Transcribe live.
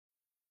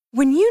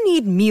When you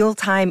need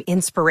mealtime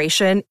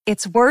inspiration,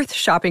 it's worth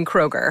shopping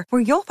Kroger,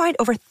 where you'll find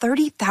over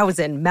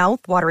 30,000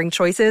 mouth-watering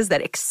choices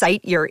that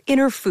excite your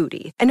inner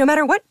foodie. And no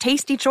matter what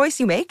tasty choice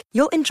you make,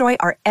 you'll enjoy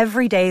our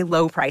everyday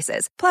low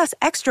prices, plus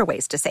extra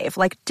ways to save,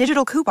 like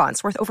digital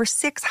coupons worth over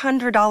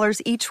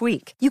 $600 each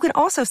week. You can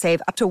also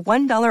save up to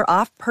 $1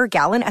 off per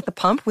gallon at the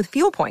pump with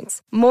fuel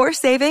points. More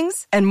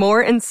savings and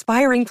more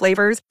inspiring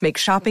flavors make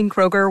shopping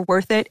Kroger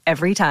worth it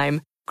every time.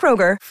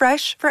 Kroger,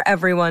 fresh for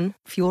everyone.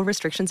 Fuel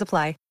restrictions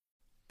apply.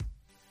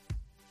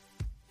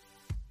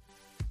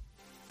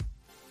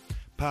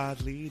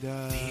 Pod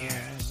leader.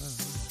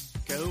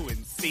 Go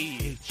and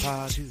see.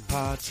 Pod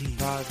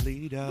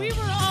leader. We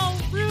were all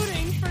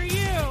rooting for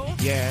you.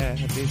 Yeah,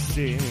 this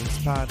is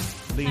Pod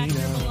Pack leader.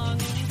 your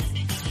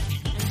belongings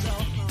and go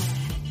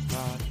home.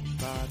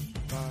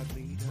 Pod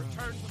leader.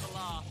 Return to the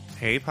law.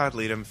 Hey,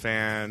 Podleadum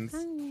fans.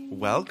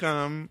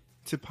 Welcome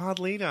to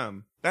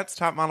Podleadum. That's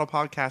Top Model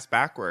Podcast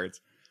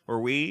backwards, where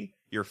we,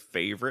 your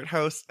favorite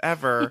hosts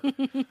ever,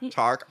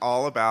 talk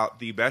all about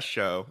the best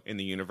show in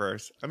the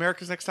universe,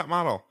 America's Next Top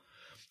Model.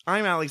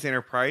 I'm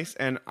Alexander Price,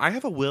 and I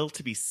have a will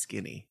to be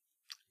skinny.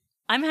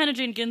 I'm Hannah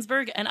Jane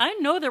Ginsburg, and I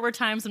know there were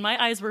times when my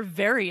eyes were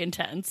very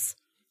intense.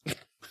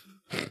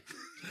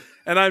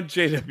 And I'm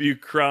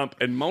JW Crump,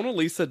 and Mona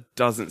Lisa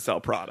doesn't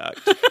sell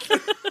product.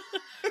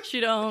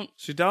 She don't.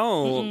 She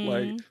don't.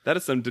 Like, that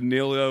is some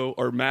Danilo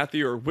or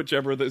Matthew or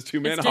whichever of those two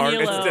men It's are.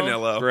 Danilo. It's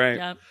Danilo. Right.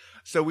 Yeah.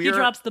 So we He are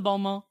drops the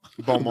bomo.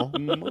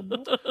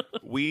 Bomo.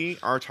 We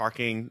are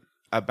talking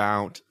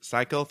about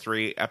Cycle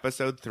 3,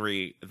 Episode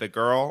 3, The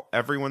Girl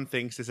Everyone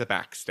Thinks is a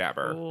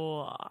Backstabber.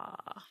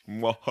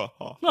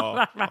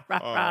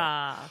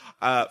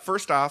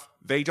 First off,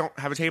 they don't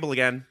have a table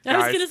again, I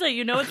was guys. going to say,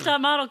 you know it's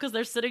top model because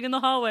they're sitting in the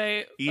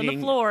hallway on Eating.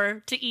 the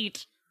floor to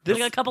eat. This-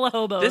 like a couple of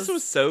hobos. This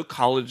was so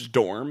college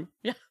dorm.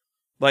 Yeah.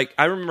 Like,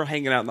 I remember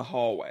hanging out in the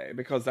hallway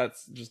because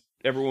that's just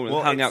everyone was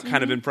Well, hung out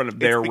kind of in front of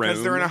their It's because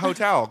room. they're in a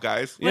hotel,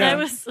 guys. When Yeah.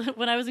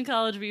 I was in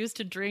college, we used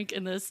to drink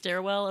in the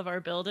stairwell of our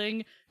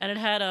building, and it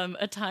had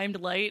a timed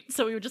light,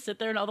 so we would just sit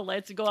there and all the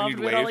lights would go off, you'd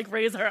and we'd all wave? like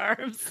raise our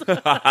arms.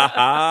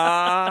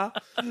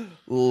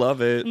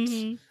 Love it.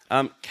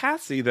 Mm-hmm.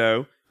 Cassie,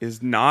 though,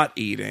 is not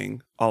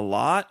eating a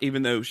lot,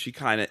 even though she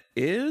kind of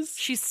is.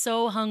 She's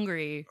so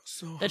hungry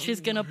that she's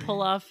gonna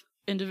pull off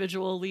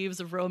individual leaves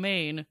of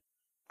romaine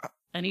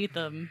and eat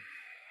them.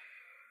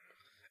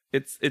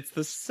 It's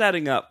the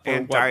setting up for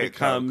And what Diet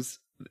becomes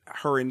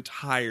her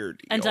entire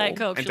deal. And Diet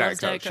Coke. And She Diet loves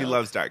Coke. Diet Coke. She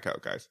loves Diet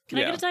Coke, guys. Can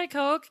I Yeah. get a Diet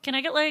Coke? Can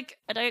I get like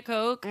a Diet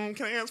Coke? Can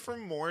I ask for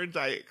more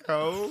Diet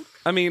Coke?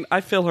 I mean,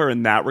 I feel her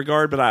in that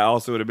regard, but I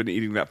also would have been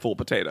eating that full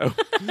potato.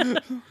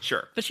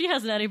 Sure. But she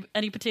hasn't had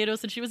any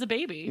potatoes since she was a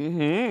baby.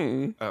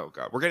 Mm-hmm. Oh,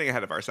 God. We're getting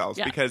ahead of ourselves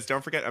Yeah. because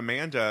don't forget,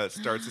 Amanda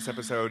starts this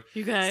episode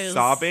You guys.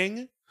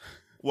 sobbing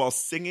while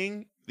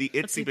singing the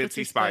Itsy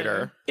Bitsy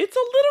Spider. It's a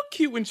little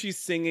cute when she's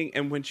singing,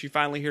 and when she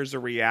finally hears a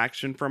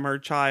reaction from her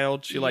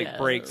child, she like Yes.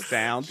 breaks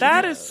down.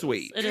 That is Yes.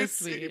 sweet. It is Itsy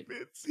sweet.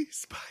 Bitsy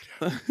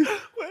Spider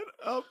went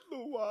up the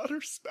water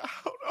spout.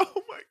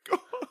 Oh, my God.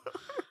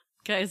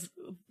 Guys,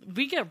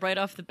 we get right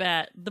off the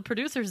bat. The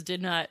producers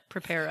did not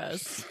prepare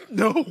us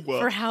No.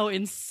 for how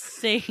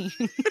insane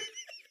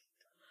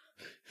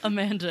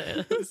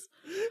Amanda is.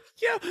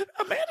 Yeah,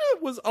 Amanda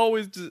was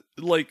always just,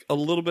 like a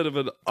little bit of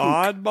an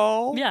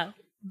oddball. Yeah.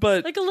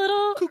 But Like a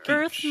little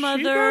Earth She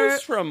Mother.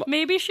 goes from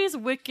Maybe she's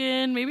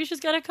Wiccan. Maybe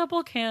she's got a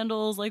couple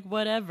candles. Like,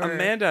 whatever.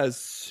 Amanda has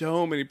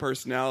so many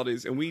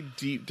personalities, and we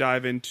deep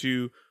dive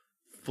into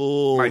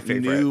full My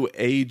favorite. new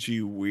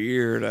agey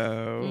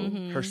weirdo.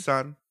 Mhm. Her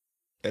son,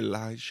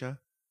 Elijah,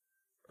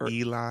 Or-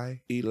 Eli,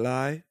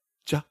 Eli.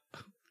 Ja.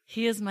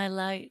 He is my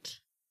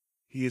light.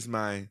 he is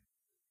my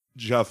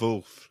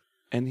Javulf.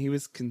 And he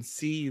was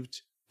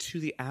conceived to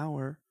the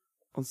hour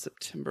on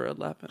September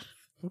 11th.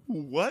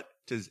 What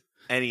does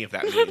any of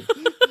that mean?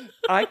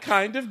 I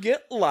kind of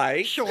get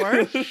like. Sure.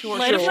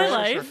 Light of my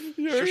life.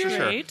 Sure.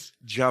 Great.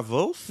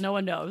 Javulf? No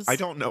one knows. I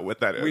don't know what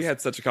that is. We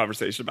had such a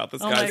conversation about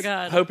this, Oh my guys.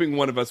 God. Hoping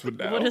one of us would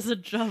know. What is a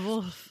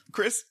trouble?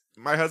 Chris,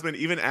 my husband,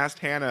 even asked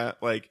Hannah,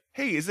 like,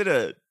 hey, is it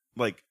a,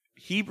 like,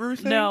 Hebrew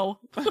thing? No.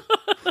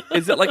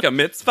 Is it like a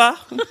mitzvah?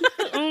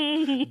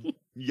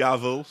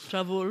 Javulf.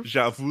 Trouble.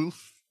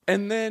 Javulf.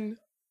 And then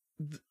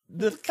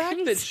the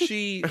fact that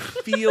she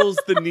feels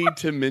the need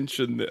to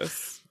mention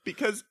this.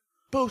 Because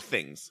both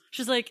things.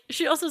 She's like,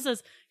 she also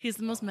says, he's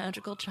the most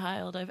magical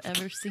child I've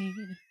ever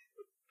seen.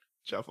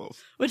 Javulf.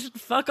 Which,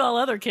 fuck all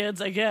other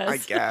kids, I guess. I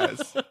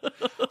guess.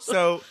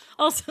 So,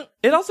 Also,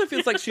 It also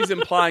feels like she's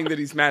implying that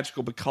he's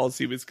magical because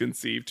he was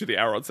conceived to the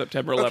hour on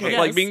September 11th. Okay.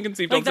 Like Yes. being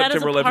conceived Like, on that is a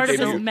September part 11th of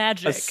gave his you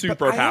magic. a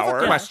but I have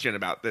superpower. a question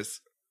about this,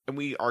 and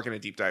we are going to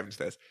deep dive into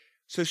this.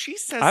 So she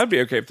says, I would be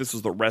okay if this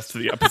was the rest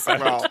of the episode.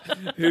 well,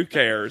 Who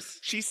cares?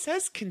 she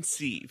says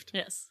conceived.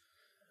 yes.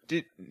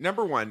 Did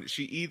number one,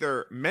 she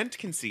either meant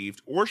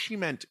conceived or she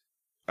meant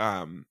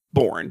Born.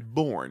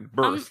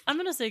 birth. I'm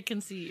going to say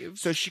conceived.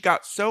 So she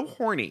got so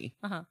horny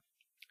Uh-huh.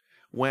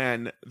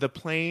 when the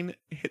plane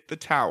hit the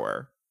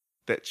tower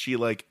that she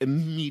like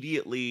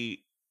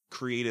immediately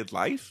created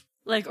life.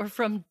 Like, or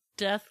from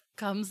death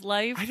comes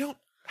life. I don't.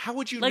 How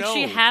would you Like know?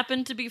 she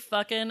happened to be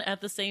fucking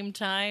at the same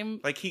time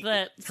Like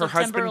that her September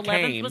husband 11th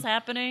came. was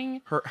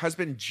happening. Her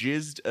husband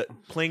jizzed a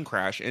plane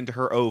crash into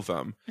her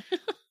ovum,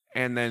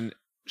 and then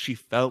she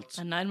felt.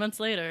 And 9 months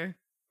later,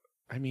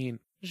 I mean,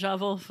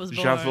 Javulf was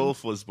born.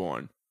 Javulf was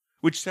born,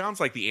 which sounds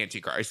like the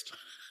Antichrist.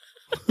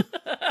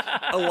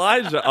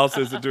 Elijah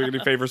also isn't doing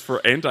any favors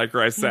for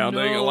Antichrist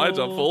sounding. No.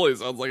 Elijah fully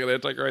sounds like an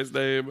Antichrist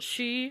name.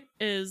 She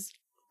is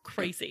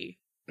crazy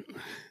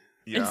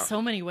in Yeah.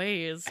 so many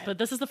ways, but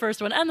this is the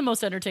first one and the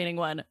most entertaining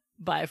one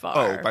by far.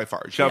 Oh, by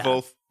far,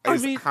 Javulf I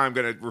is mean- how I'm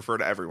going to refer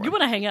to everyone. You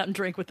want to hang out and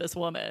drink with this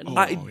woman. Oh,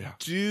 I yeah.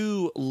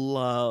 do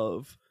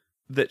love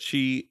that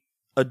she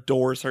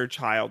adores her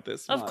child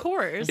this much. Of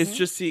course. It's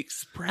just she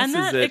expresses and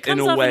that it it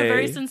comes in a off way. in a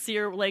very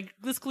sincere, like,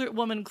 this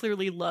woman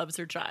clearly loves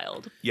her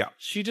child. Yeah.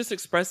 She just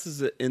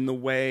expresses it in the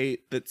way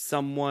that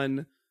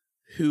someone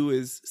who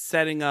is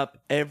setting up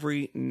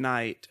every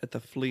night at the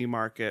flea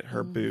market,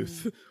 her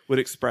booth, would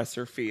express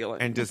her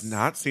feelings. And does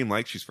not seem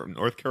like she's from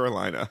North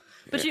Carolina.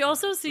 But she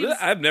also seems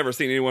I've never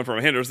seen anyone from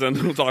Henderson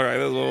talk like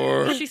this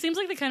before. she seems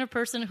like the kind of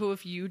person who,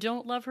 if you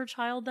don't love her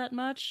child that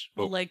much,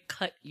 will Oh. like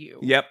cut you.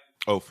 Yep.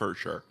 Oh, for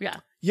sure. Yeah.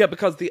 Yeah,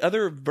 because the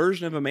other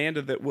version of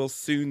Amanda that we'll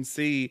soon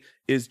see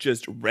is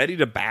just ready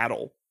to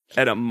battle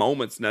at a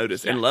moment's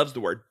notice and Yeah. loves the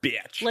word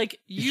bitch. Like,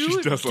 She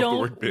you does love the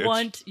word don't bitch.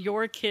 want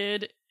your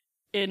kid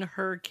in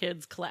her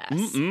kid's class.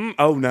 Mm-mm.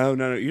 Oh, no.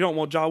 You don't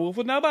want Jaw Wolf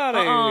with nobody.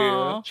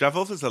 Uh-uh.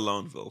 Javulf is a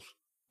lone wolf.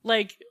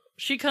 Like,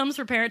 she comes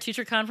for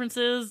parent-teacher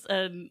conferences,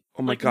 and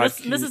Oh my like, God,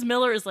 Mrs.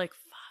 Miller is like,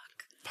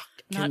 fuck.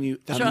 Can you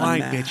The Shut up.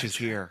 blind imagine- bitch is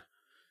here.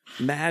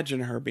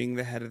 Imagine her being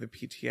the head of the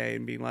PTA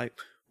and being like,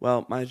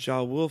 well, my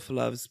Jaw Wolf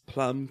loves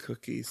plum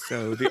cookies,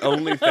 so the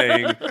only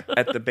thing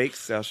at the bake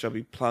sale shall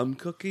be plum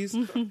cookies.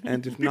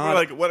 And if People not, are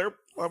like, what are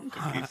plum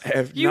cookies?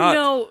 if You not,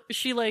 know,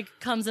 she like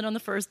comes in on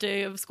the first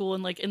day of school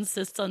and like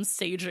insists on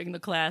saging the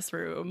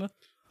classroom.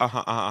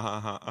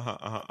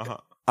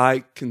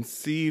 I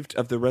conceived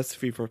of the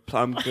recipe for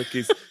plum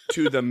cookies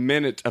to the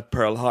minute of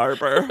Pearl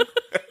Harbor.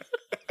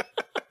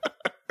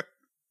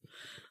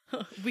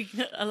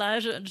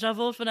 Elijah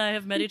Javulf and I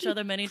have met each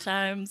other many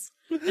times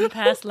in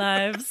past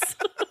lives.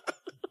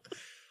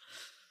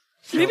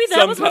 Maybe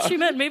that was what she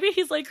meant. Maybe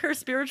he's like her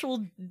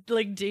spiritual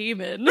like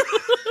demon.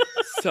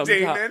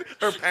 Damon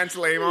or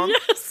Pantaleimon.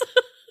 Yes.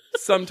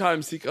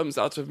 Sometimes he comes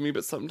out of me,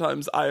 but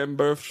sometimes I am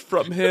birthed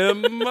from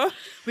him.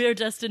 We are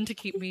destined to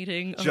keep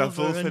meeting. Javulf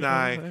over and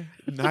I. I,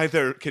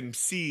 neither can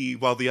see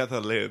while the other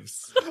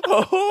lives.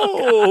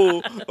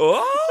 Oh.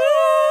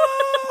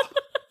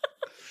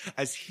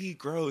 As he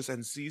grows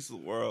and sees the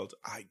world,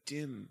 I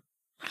dim.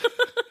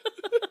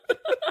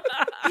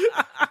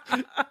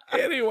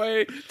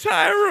 Anyway,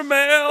 Tyra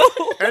Mail.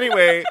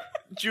 Anyway,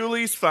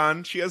 Julie's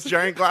fun. She has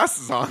giant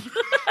glasses on.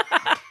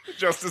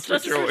 Justice for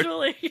Justice for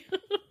Julie. Julie.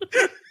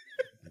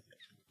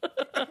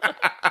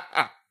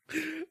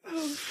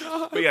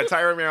 But yeah,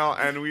 Tyra Mail,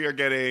 and we are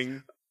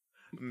getting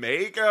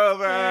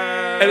makeover.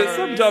 And it's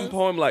some dumb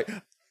poem like,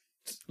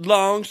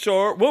 long,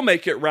 short, we'll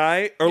make it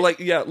right. Or like,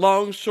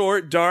 long,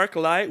 short, dark,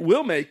 light,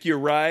 we'll make you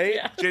right.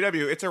 Yeah.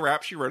 JW, it's a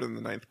rap she wrote in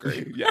the 9th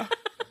grade. Yeah.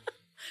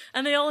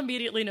 And they all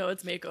immediately know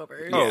it's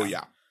makeover. Oh,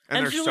 yeah.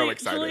 And they're Julie, so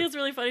excited. Julie is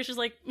really funny. She's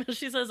like,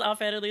 she says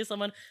offhandedly to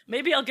someone,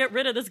 maybe I'll get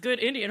rid of this good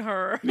Indian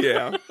horror.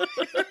 Yeah.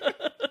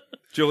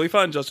 Julie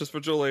Fun, Justice for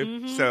Julie.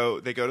 Mm-hmm. So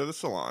they go to the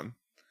salon.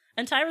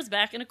 And Tyra's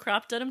back in a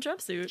cropped denim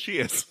jumpsuit. She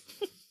is.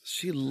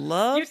 She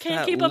loves You can't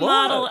that keep a look.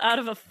 model out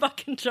of a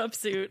fucking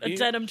jumpsuit, a You-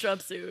 denim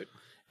jumpsuit.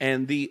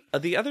 And the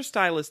other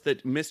stylists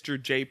that Mr.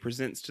 J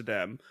presents to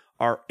them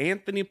are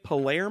Anthony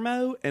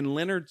Palermo and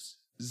Leonard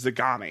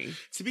Zagani.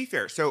 To be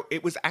fair, so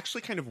it was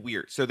actually kind of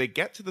weird. So they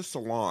get to the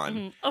salon,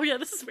 Mhm. Oh yeah,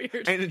 this is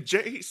weird. and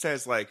Jay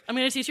says, like, I'm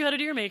going to teach you how to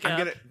do your makeup. I'm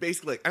going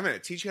to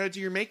teach you how to do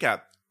your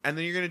makeup, and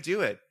then you're going to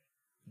do it.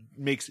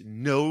 Makes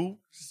no,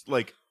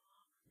 like,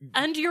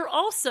 And you're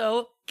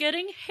also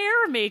getting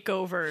hair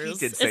makeovers. He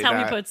did say is how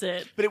that. he puts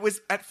it. but it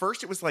was, at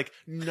first, it was like,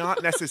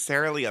 not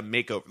necessarily a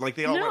makeover. Like,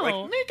 they all were like,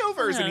 No.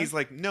 makeovers, Yeah. and he's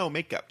like, no,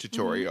 makeup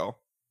tutorial.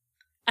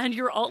 And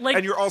you're all like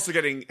And you're also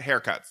getting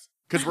haircuts,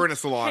 because we're in a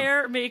salon.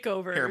 hair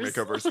makeovers. Hair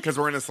makeovers, because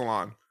we're in a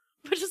salon.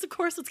 Which is, of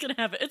course, it's going to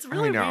happen. It's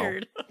really know.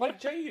 weird. Like,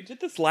 Jay, you did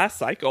this last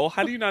cycle.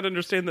 How do you not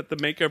understand that the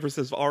makeovers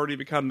has already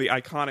become the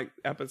iconic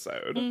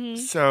episode? Mhm.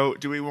 So,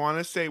 do we want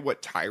to say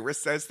what Tyra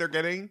says they're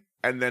getting,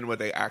 and then what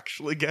they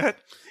actually get?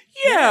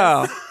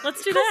 Yeah.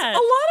 Let's do A that.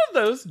 lot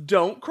of those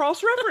don't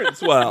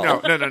cross-reference well.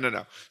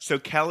 No. So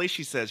Kelly,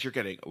 she says you're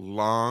getting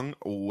long,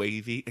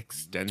 wavy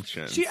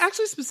extensions. She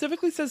actually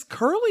specifically says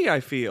curly,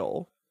 I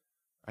feel.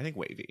 I think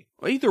wavy.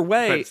 Well, either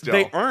way, But still,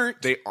 they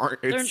aren't. They aren't.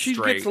 It's She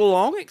straight. gets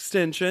long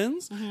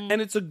extensions, Mhm.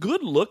 and it's a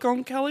good look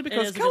on Kelly is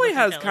because a good Kelly look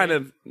on has Kelly. kind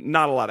of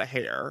not a lot of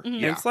hair. Mhm.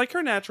 And Yeah. it's like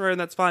her natural hair, and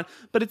that's fine.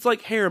 But it's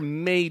like hair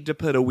made to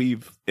put a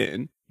weave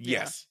in.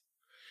 Yes.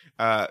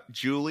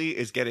 Julie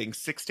is getting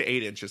 6 to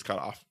 8 inches cut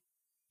off.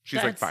 She's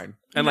like, That's fine.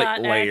 And, like,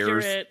 not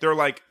layers. accurate. They're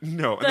like,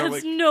 no. And they're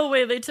There's like, no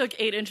way they took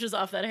 8 inches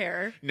off that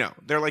hair. no.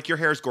 They're like, your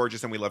hair is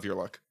gorgeous and we love your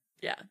look.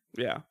 Yeah.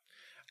 Yeah.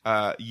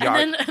 Yeah.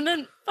 And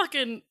then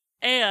fucking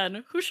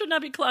Anne, who should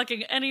not be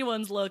clocking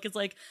anyone's look, is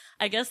like,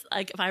 I guess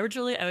like if I were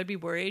Julie, I would be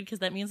worried because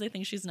that means they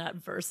think she's not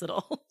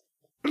versatile.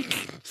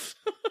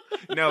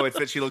 No, it's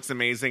that she looks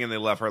amazing and they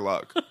love her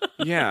look.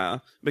 Yeah,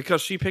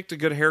 because she picked a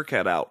good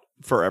haircut out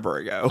forever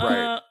ago.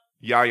 Right.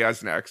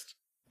 Yaya's next.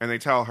 And they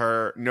tell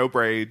her no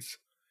braids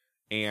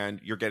and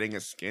you're getting a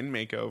skin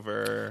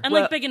makeover. And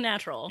Well, like big and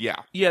natural. Yeah.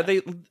 Yeah,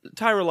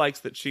 Tyra likes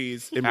that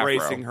she's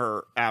embracing Afro.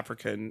 her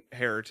African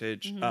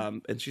heritage.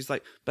 Mhm. And she's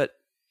like, but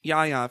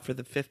Yaya, for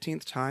the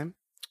 15th time,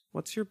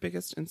 what's your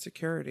biggest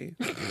insecurity?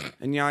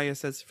 And Yaya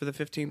says, for the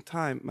 15th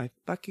time, my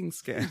fucking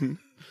skin.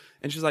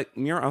 And she's like,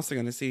 you're also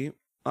going to see,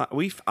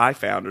 I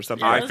found or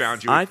something. Yes. I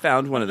found you. I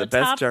found one of the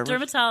best top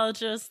dermatologists.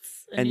 dermatologists.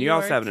 In And New you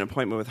also York. have an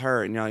appointment with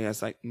her. And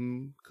Yaya's like,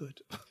 good.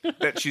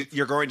 that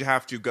you're going to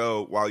have to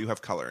go while you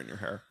have color in your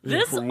hair.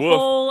 This Woof.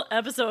 whole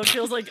episode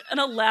feels like an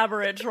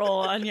elaborate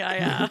troll on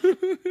Yaya. Let's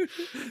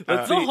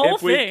The see whole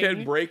if we thing.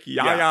 can break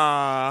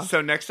Yaya.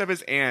 So next up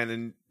is Anne,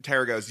 and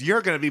Tara goes,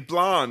 "You're going to be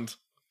blonde,"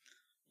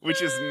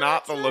 which is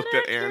not the look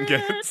that Anne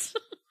gets.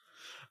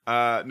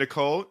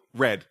 Nicole,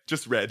 red,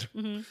 just red.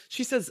 Mhm.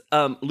 She says,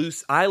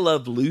 I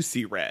love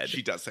Lucy Red.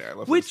 She does say, "I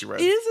love Which Lucy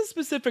Red." is a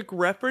specific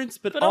reference,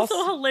 but, But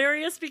also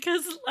hilarious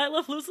because I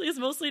Love Lucy is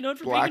mostly known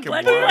for Black being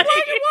and black and white.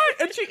 white.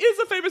 and she is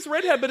a famous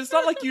redhead, but it's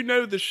not like you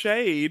know the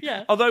shade.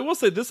 Yeah. Although I will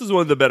say this is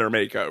one of the better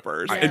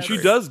makeovers. I And she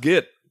agree. does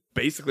get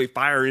basically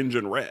fire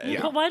engine red.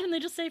 Yeah. But why didn't they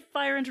just say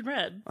Fire Engine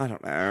Red? I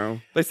don't know.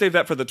 They save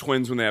that for the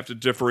twins when they have to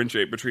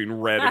differentiate between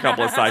red a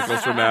couple of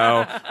cycles from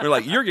now. They're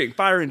like, you're getting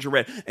fire engine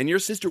red. And your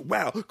sister,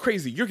 wow,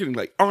 crazy. You're getting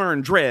like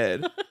orange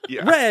red.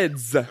 Yeah.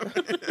 Reds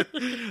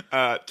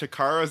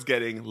Takara's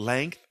getting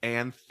length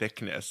and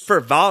thickness, for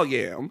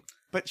volume.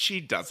 but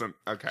she doesn't.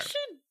 Okay.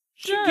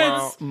 She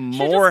gets does.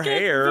 more she just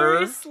hair. Gets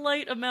very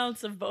slight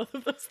amounts of both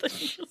of those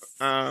things.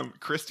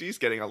 Christy's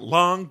getting a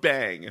long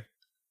bang,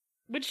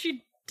 Which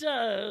she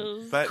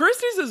does. but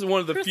Christie's is one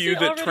of the Christy few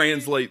that already-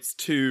 translates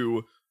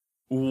to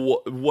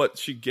what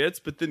she gets,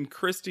 but then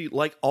Christy,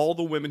 like all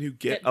the women who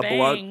get Get a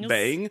blunt bangs.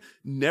 bang,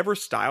 never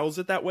styles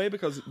it that way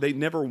because they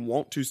never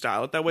want to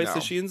style it that way. No. So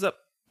she ends up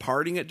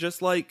parting it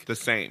just like the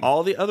same.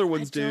 all the other I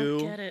ones don't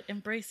do. get it.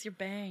 Embrace your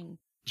bang.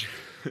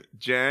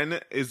 Jen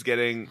is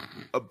getting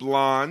a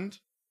blonde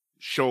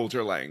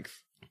shoulder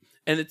length.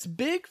 And it's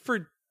big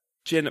for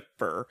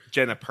Jennifer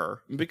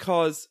Jennifer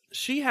because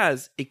she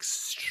has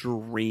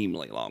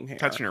extremely long hair.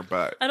 touching her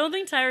butt. I don't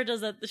think Tyra does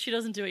that. She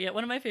doesn't do it yet.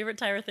 One of my favorite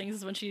Tyra things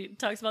is when she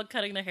talks about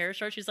cutting the hair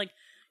short. She's like,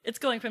 it's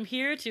going from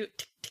here to...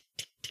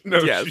 No,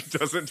 Yes. she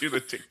doesn't do the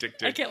tick tick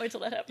tick. I can't wait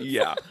till that happens.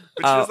 Yeah. But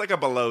she does like a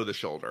below the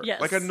shoulder,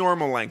 Yes. like a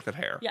normal length of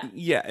hair. Yeah.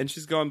 Yeah, and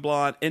she's going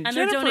blonde. And And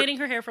Jennifer, they're donating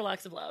her hair for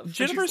Locks of Love.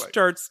 Jennifer she's like-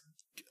 starts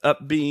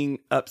up being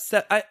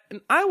upset.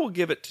 And I will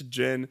give it to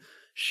Jen.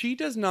 She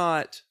does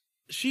not.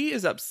 She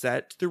is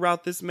upset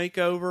throughout this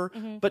makeover,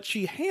 Mhm. but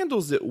she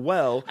handles it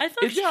well. I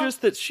thought It's so.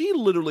 just that she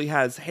literally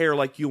has hair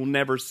like you'll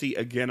never see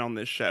again on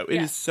this show. It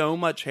Yeah. is so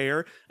much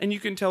hair, and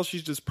you can tell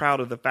she's just proud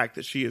of the fact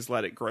that she has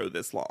let it grow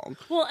this long.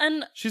 Well,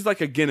 and She's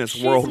like a Guinness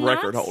she's World not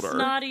Record holder.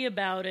 snotty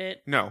about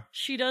it. No,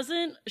 She's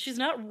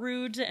not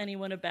rude to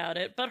anyone about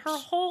it, but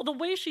the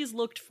way she's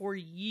looked for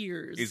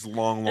years is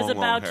long is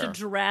about hair. to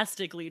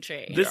drastically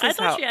change. This I is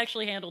thought how- she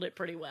actually handled it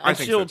pretty well. I And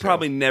think she'll so, too.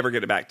 probably never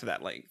get it back to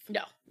that length.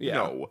 No. Yeah.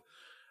 No.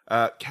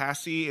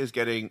 Cassie is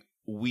getting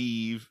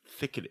weave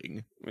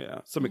thickening. Yeah.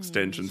 Some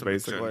extensions, Some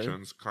basically.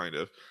 extensions, kind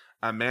of.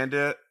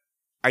 Amanda,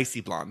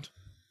 icy blonde.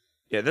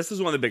 Yeah, this is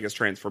one of the biggest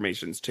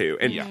transformations too.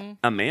 And Yeah.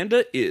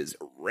 Amanda is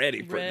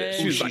ready for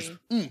this. She's like,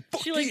 Ready.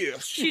 fuck She yeah.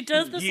 she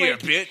does this Yeah, like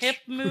bitch. hip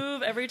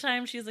move every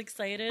time she's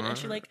excited, and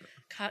she like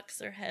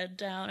cocks her head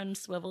down and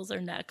swivels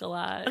her neck a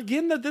lot.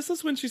 Again, this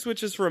is when she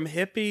switches from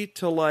hippie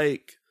to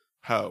like,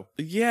 Ho.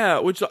 yeah,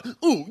 which like,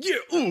 ooh, yeah,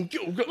 ooh,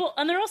 go. Well,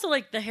 and they're also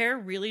like the hair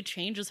really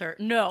changes her.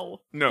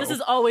 No, No. this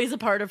is always a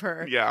part of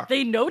her. Yeah.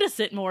 They notice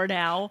it more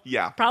now.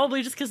 Yeah,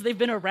 Probably just because they've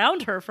been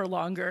around her for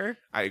longer.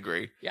 I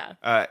agree.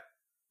 Yeah.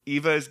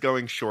 Eva is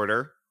going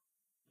shorter.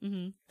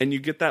 hmm And you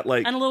get that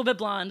like, And a little bit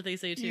blonde, they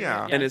say too.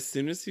 Yeah. and as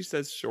soon as she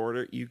says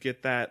shorter, you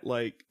get that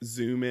like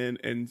zoom in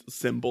and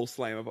cymbal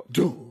slam of,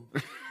 Doo.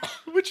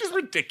 Which is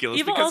ridiculous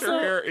Eva because her also-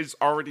 hair is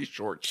already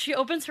short. She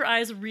opens her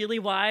eyes really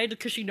wide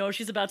because she knows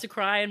she's about to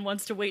cry and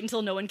wants to wait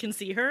until no one can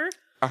see her.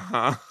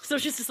 Uh-huh. So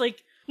she's just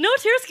like, no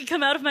tears can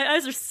come out if my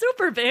eyes are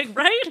super big,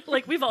 right?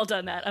 Like, we've all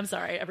done that. I'm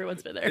sorry.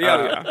 Everyone's been there.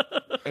 Yeah.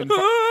 And,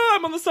 Ah,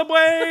 I'm on the subway.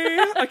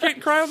 I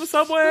can't cry on the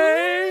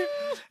subway.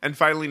 and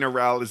finally,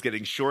 Narelle is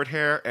getting short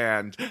hair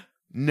and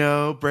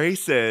no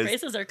braces.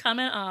 Braces are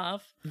coming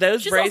off.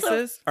 Those She's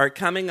braces are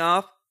coming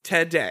off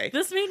today.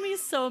 This made me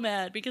so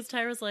mad because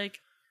Tyra's like,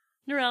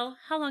 Narelle,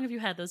 how long have you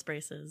had those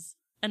braces?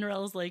 And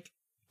Narelle's like,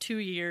 2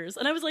 years.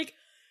 And I was like,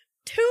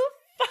 2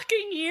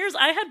 fucking years?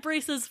 I had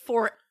braces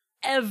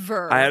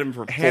forever. I had them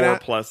for Hannah-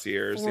 4+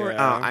 years. For-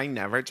 Yeah. I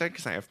never did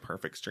because I have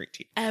perfect straight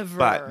teeth. Ever.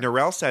 But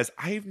Narelle says,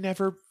 I've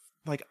never,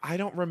 like, I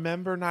don't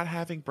remember not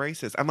having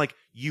braces. I'm like,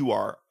 you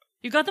are.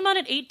 You got them on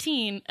at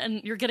 18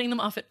 and you're getting them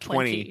off at 20.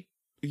 20.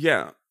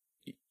 Yeah.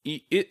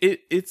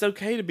 it's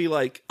okay to be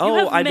like, You oh,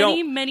 have I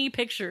many, don't. many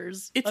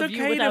pictures It's of okay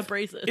you without to,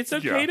 braces. It's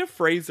okay Yeah. to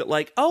phrase it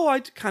like, oh,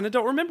 I kind of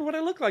don't remember what I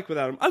look like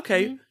without them.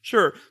 Okay,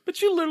 sure. But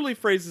she literally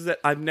phrases it,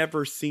 I've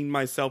never seen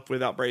myself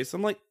without braces.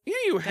 I'm like, yeah,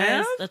 you Guys,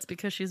 have. that's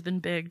because she's been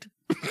bigged.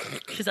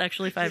 She's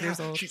actually 5 years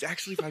Yeah, old. She's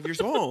actually 5 years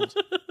old.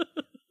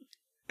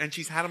 And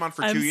she's had them on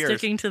for I'm 2 years.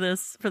 sticking to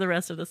this for the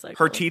rest of the cycle.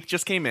 Her teeth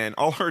just came in.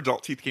 All her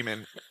adult teeth came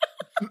in.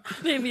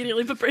 They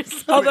immediately put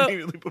braces on. Although,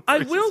 Immediately put I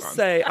braces will on.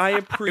 say, I It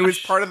appreciate. was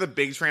part of the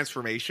big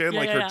transformation. Yeah,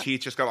 like yeah, her yeah.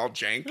 teeth just got all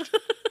janked.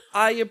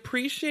 I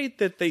appreciate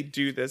that they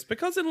do this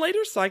because in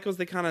later cycles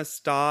they kind of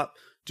stop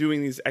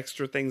doing these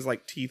extra things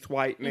like teeth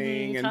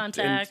whitening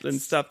contacts.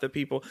 and stuff that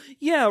people.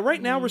 Yeah,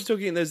 right now we're still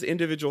getting those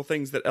individual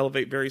things that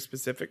elevate very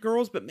specific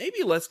girls, but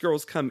maybe less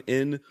girls come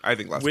in I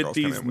think less with girls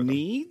come these in with them.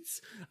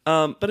 needs.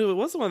 But it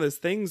was one of those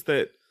things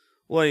that,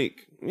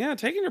 like, yeah,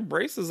 taking your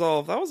braces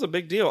off, that was a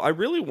big deal. I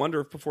really wonder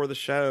if before the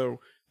show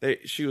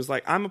she was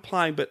like, I'm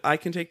applying, but I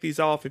can take these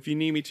off if you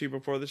need me to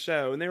before the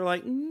show. And they were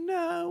like,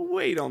 no,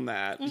 wait on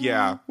that.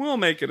 Yeah. We'll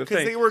make it a 'Cause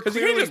thing. they were you can't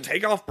clearly- just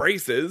take off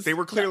braces. They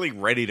were clearly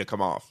ready to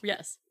come off.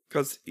 Yes.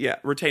 Because, yeah,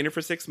 retainer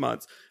for 6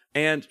 months.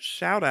 And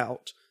shout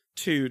out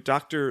to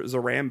Dr.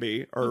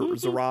 Zarambi, or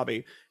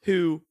Zarabi,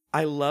 who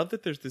I love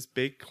that there's this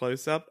big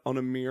close up on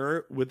a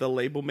mirror with a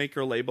label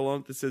maker label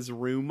on it that says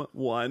room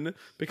 1,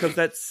 because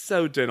that's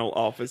so dental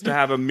office to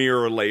have a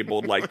mirror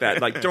labeled like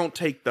that. Like, don't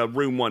take the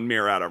room 1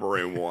 mirror out of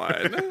room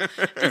 1.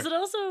 Does it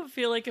also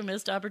feel like a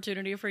missed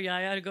opportunity for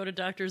Yaya to go to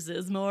Dr.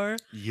 Zizmore?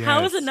 Yes.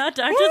 How is it not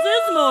Dr.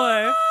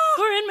 Zizmore?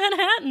 We're in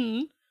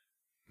Manhattan.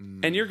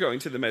 And you're going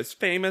to the most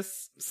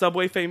famous,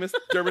 Subway famous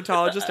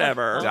dermatologist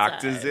ever. All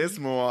Dr. time.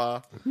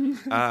 Zizmore.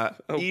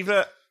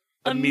 Eva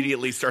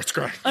immediately starts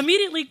crying.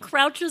 Immediately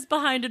crouches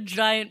behind a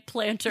giant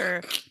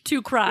planter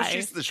to cry.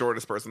 She's the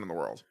shortest person in the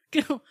world.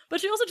 But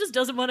she also just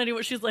doesn't want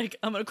anyone. She's like,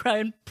 I'm going to cry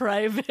in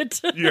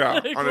private. Yeah,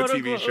 on a Quote,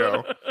 TV unquote.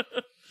 show.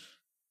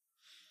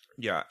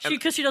 Yeah. and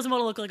Because she doesn't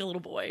want to look like a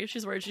little boy.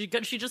 She's worried. She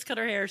just cut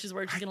her hair. She's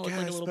worried she's going to look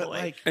like a guess, little but, boy.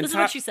 like- And This is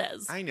what she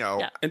says. I know.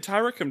 Yeah. And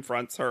Tyra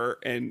confronts her,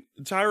 and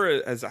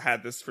Tyra has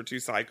had this for 2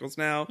 cycles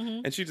now,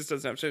 and she just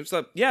doesn't have shame.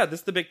 So, yeah, this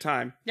is the big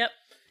time. Yep.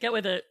 Get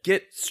with it.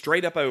 Get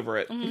straight up over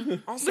it.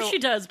 Also, Which she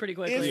does pretty if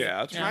quickly.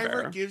 Yeah, it's Tyra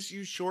fair. gives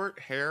you short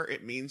hair,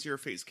 it means your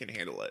face can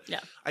handle it. Yeah.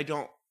 I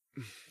don't.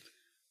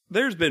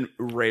 There's been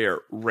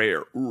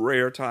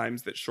rare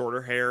times that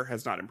shorter hair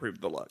has not improved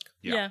the look.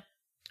 Yeah.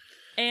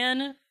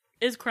 Anne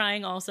is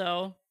crying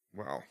also.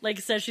 Well, Like,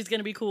 says she's going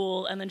to be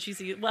cool. And then she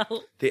sees,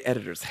 well, The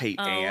editors hate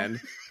Oh.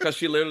 Anne because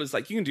she literally is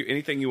like, you can do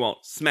anything you want.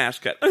 Smash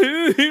cut.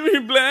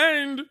 You're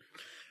blind.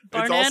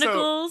 it's also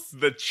Barnacles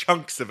the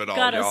chunks of it all,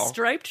 got a y'all.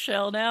 striped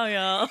shell now,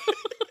 y'all.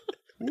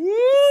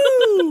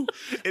 Woo!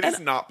 It is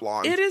not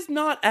blonde. It is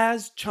not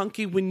as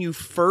chunky when you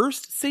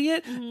first see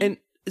it, and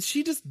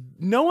she just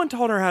no one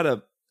taught her how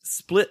to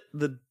split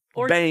the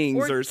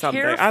bangs or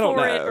something. care I don't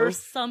for know. it or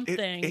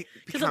something. It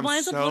Because it becomes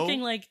winds up so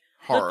looking like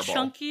horrible. the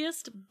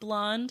chunkiest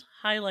blonde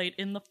highlight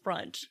in the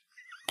front.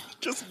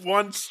 Just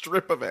one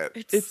strip of it.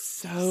 It's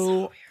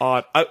so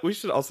odd. We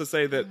should also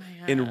say that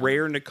in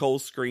rare Nicole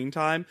screen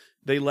time,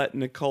 they let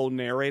Nicole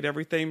narrate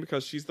everything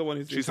because she's the one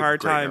who's the She's a entire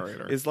great time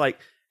narrator. is like,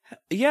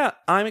 yeah,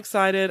 I'm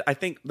excited. I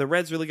think the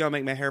red's really gonna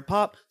make my hair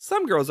pop.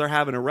 Some girls are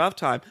having a rough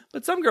time,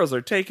 but some girls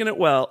are taking it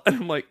well. And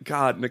I'm like,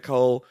 God,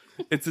 Nicole,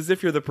 it's as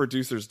if you're the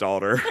producer's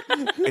daughter.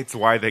 It's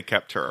why they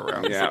kept her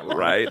around. Yeah, so long.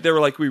 right. They were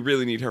like, we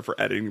really need her for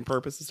editing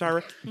purposes,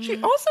 Tyra.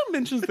 She also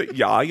mentions that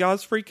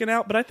Yaya's freaking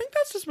out, but I think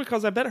that's just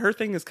because I bet her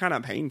thing is kind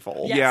of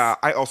painful. Yes. Yeah,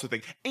 I also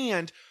think.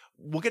 And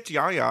we'll get to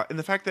Yaya and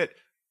the fact that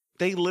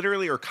they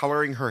literally are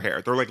coloring her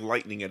hair. They're like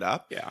lightening it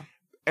up. Yeah.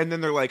 And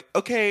then they're like,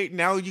 okay,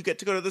 now you get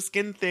to go to the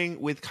skin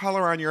thing with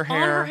color on your hair.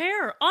 On her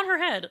hair, on her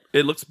head.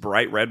 It looks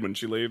bright red when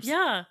she leaves.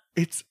 Yeah.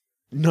 It's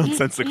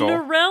nonsensical.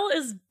 Narelle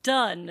is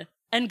done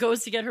and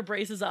goes to get her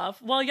braces off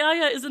while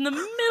Yaya is in the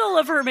middle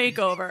of her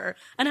makeover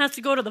and has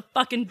to go to the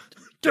fucking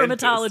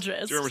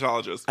dermatologist.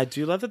 Dermatologist. I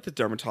do love that the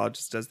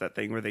dermatologist does that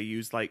thing where they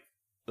use like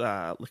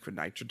liquid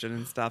nitrogen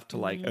and stuff to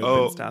like open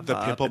Oh, stuff the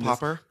up, pimple and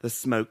popper? the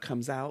smoke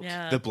comes out.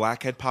 Yeah. The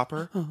blackhead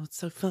popper. Oh, it's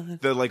so fun.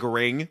 The like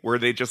ring where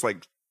they just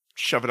like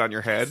shove it on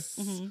your head.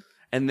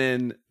 And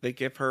then they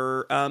give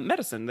her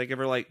medicine. They give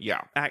her like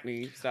Yeah.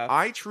 acne stuff.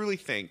 I truly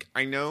think,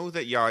 I know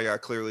that Yaya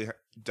clearly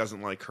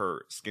doesn't like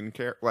her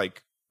skincare,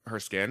 like her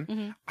skin.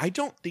 Mhm. I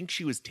don't think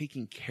she was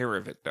taking care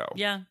of it though.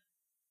 Yeah.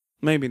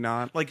 Maybe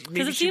not. Like Because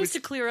maybe it she seems was. to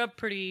clear up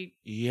pretty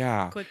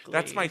Yeah. quickly.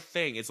 That's my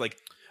thing. It's like,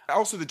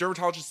 also the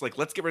dermatologist is like,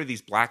 let's get rid of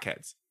these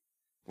blackheads.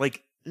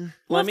 Like, Well,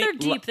 Let if me- they're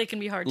deep, they can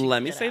be hard to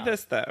Let me get say out.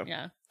 this though.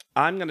 Yeah.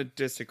 I'm going to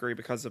disagree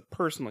because of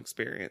personal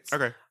experience.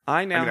 okay.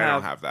 I now I mean, I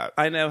don't have that.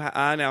 I now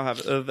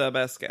have the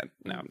best skin.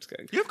 No, I'm just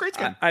kidding. You have great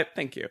skin. I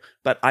thank you,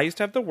 but I used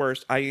to have the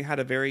worst. I had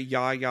a very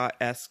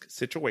Yaya-esque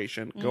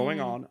situation going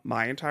on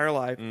my entire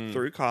life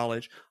through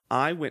college.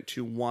 I went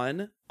to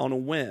one on a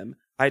whim.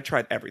 I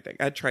tried everything.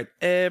 I tried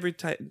every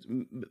type,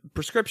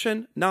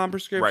 prescription,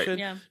 non-prescription,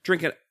 Yeah.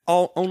 drinking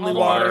only All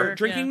water, water,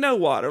 drinking yeah. no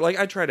water. Like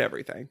I tried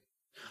everything.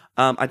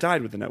 I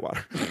died with the no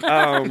water.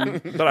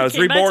 But I was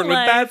Came back reborn to with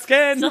life. bad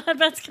skin. Still had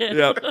bad skin.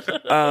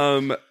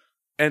 Yep.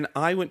 And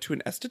I went to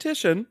an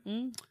esthetician,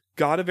 Mm.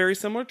 got a very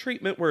similar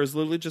treatment where it's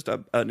literally just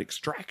an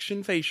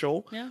extraction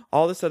facial. Yeah.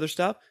 All this other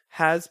stuff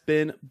has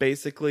been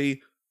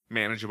basically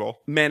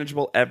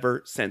manageable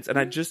ever since. And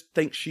I just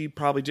think she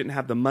probably didn't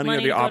have the money or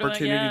Money the to go to it,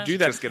 opportunity yeah. to do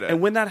that. Just get it.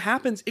 And when that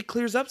happens, it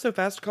clears up so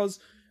fast because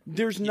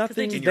there's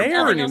nothing just there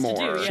have nothing else to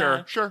anymore. do,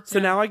 yeah. Sure. So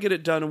now I get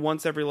it done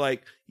once every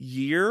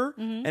year,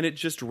 Mhm. and it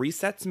just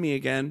resets me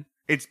again.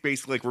 It's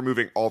basically like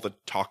removing all the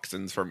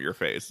toxins from your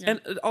face. Yeah.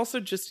 And it also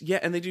just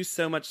and they do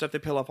so much stuff. They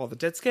peel off all the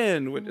dead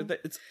skin. Mhm.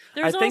 It's,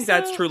 There's I think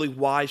that's also- truly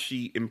why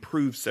she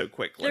improved so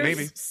quickly. There's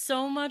Maybe.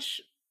 so much.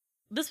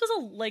 This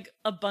was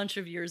a bunch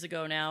of years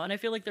ago now, and I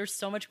feel like there's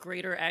so much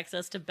greater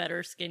access to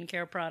better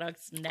skincare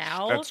products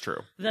now That's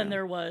true. than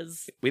there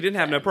was. We didn't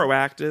have no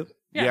Proactive.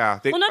 Yeah,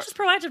 well, not just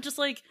proactive, just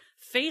like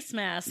face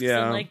masks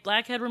Yeah. and like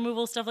blackhead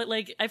removal stuff.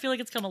 Like I feel like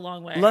it's come a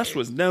long way. Lush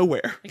was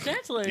nowhere.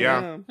 exactly.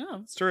 Yeah.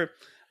 Oh. It's true.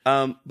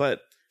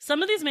 But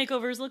Some of these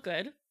makeovers look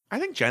good. I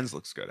think Jen's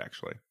looks good,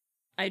 actually.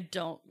 I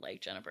don't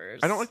like Jennifer's.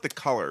 I don't like the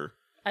color,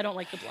 I don't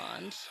like the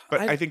blonde. but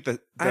I- I think the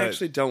I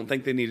actually don't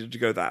think they needed to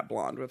go that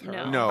blonde with her.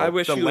 No. I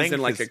wish the she was length in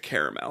like is- a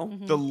caramel.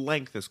 Mhm. the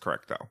length is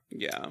correct, though.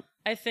 Yeah.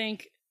 I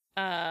think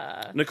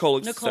Nicole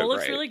looks Nicole so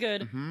looks great. really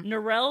good. Mhm.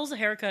 Norel's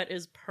haircut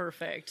is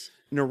perfect.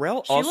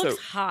 Norel She also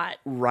looks hot.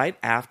 right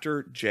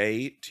after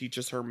Jay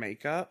teaches her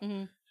makeup,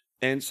 Mhm.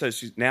 and so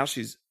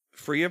she's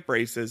free of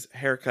braces,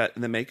 haircut,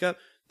 and the makeup.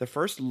 The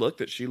first look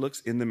that she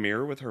looks in the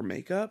mirror with her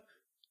makeup,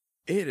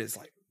 it is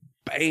like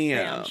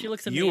bam. She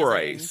looks You are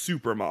a amazing.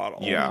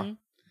 supermodel. Yeah. Mhm.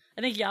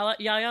 I think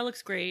Yaya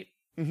looks great.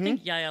 I Mhm.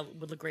 think Yaya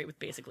would look great with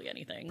basically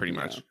anything. Pretty Yeah.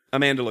 much.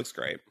 Amanda looks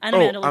great. And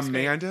Amanda looks great.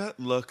 Amanda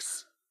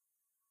looks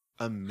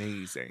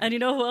amazing. And you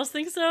know who else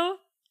thinks so?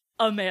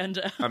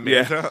 Amanda.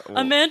 Amanda? Well,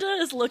 Amanda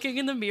is looking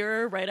in the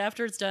mirror right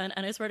after it's done,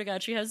 and I swear to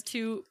God, she has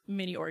 2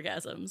 mini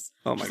orgasms.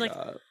 Oh my She's like,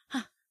 god.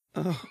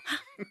 Oh.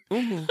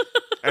 Ooh.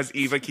 as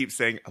Eva keeps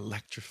saying,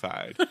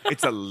 electrified.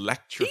 It's Eva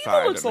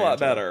electrified. looks a lot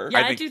Amanda. better. Yeah,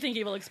 I, think- do think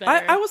Eva looks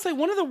better. I will say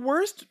one of the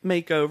worst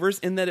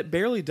makeovers in that it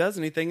barely does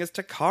anything is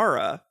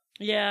Takara.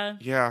 Yeah.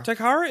 Yeah.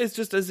 Takara is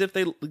just as if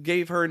they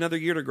gave her another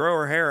year to grow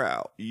her hair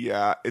out.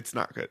 Yeah, it's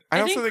not good.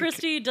 I also think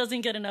Christy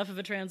doesn't get enough of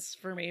a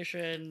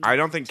transformation. I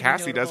don't think to be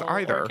Cassie does notable,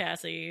 either. Or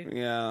Cassie.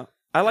 Yeah.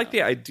 I like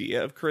the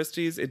idea of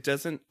Christie's. It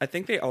doesn't. I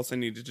think they also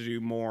needed to do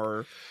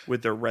more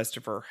with the rest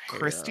of her hair.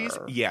 Christie's,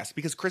 yes,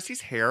 because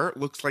Christie's hair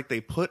looks like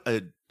they put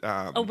a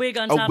wig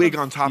on a top wig of-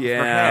 on top of her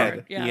Yeah.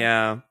 head. Yeah.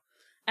 Yeah.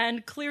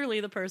 And clearly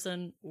the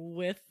person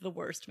with the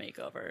worst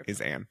makeover Is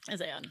Anne?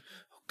 is Anne.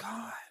 Oh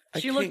God. I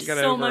She can't looked get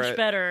so over much it.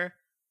 better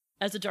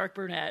as a dark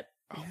brunette,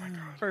 Oh my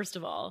god. first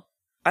of all.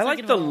 I like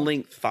Second the of all,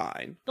 length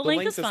fine. The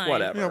length is fine.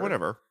 whatever. Yeah,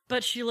 whatever.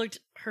 But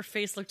her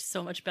face looked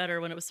so much better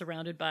when it was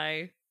surrounded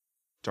by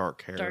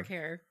Dark hair. dark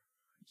hair.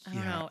 I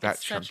don't Yeah, know. that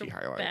It's such chunky a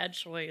highlight. bad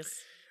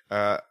choice.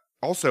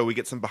 Also, we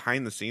get some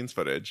behind the scenes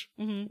footage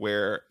Hmm.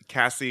 where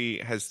Cassie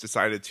has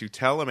decided to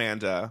tell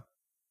Amanda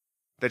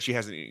that she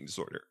has an eating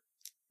disorder.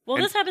 Well,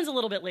 And- this happens a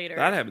little bit later.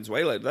 That happens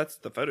way later. That's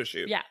the photo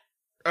shoot. Yeah.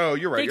 Oh,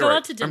 you're right. They you're go right.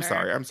 out to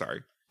dinner. I'm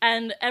sorry.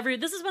 And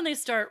this is when they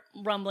start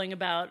rumbling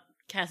about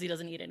Cassie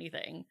doesn't eat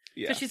anything.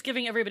 Yeah. Because she's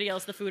giving everybody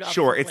else the food off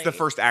Sure, the it's the plate.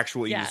 first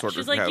actual eating Yeah, disorder. she's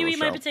we've like, had you on eat the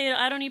my show. potato.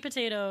 I don't eat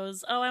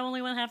potatoes. Oh, I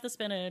only want half the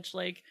spinach.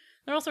 Like,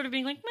 they're all sort of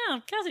being like,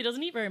 man, Cassie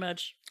doesn't eat very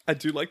much. I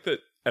do like that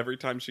every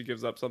time she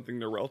gives up something,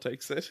 Norel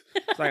takes it.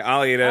 It's like,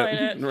 I'll eat it. I'll eat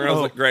it. Norel's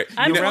Oh, like, great.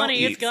 I'm Norel 20.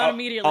 It's eats. gone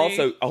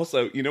immediately.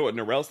 Also, you know what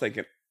Norel's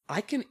thinking? I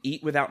can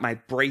eat without my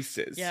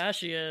braces. Yeah,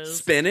 she is.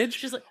 Spinach?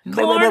 She's like,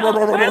 corn on,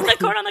 where's the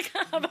corn on the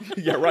cob?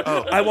 Yeah, right.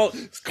 Oh. I want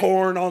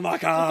corn on my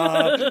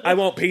cob. I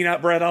want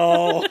peanut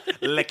brittle.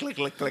 Lick, lick,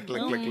 lick, lick,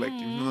 lick, lick, lick.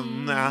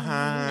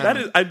 That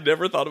is, I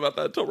never thought about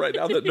that until right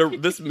now. That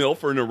this meal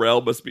for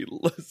Norel must be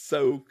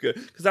so good.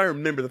 Because I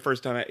remember the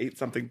first time I ate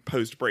something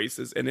post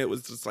braces, and it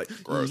was just like,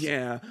 Gross.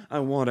 yeah, I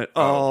want it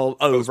all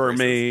post over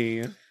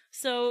braces. me.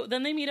 So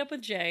then they meet up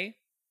with Jay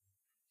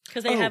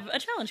because they Oh. have a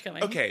challenge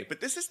coming. Okay, but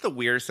this is the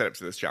weird setup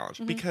to this challenge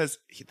Mhm. because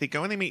they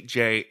go and they meet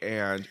Jay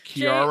and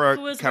Jay, Kiara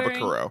who was wearing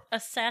Kabakuro. a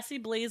sassy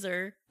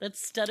blazer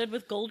that's studded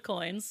with gold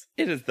coins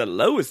It is the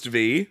lowest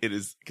V. It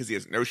is because he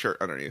has no shirt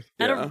underneath.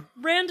 at Yeah. a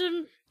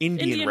random.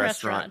 Indian Indian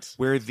restaurant, restaurant.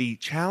 where the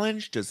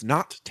challenge does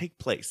not take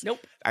place.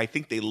 Nope. I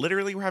think they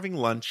literally were having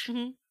lunch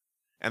Mhm.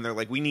 and they're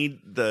like, we need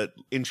the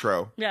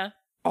intro. Yeah.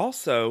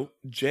 Also,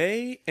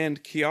 Jay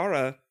and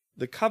Kiara,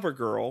 the cover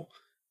girl,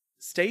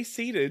 stay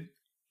seated,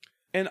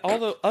 and all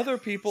the other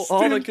people,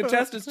 all the Stand up.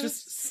 contestants,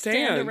 just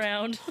stand.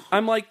 around.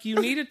 I'm like, you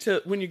needed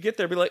to, when you get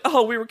there, be like,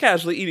 oh, we were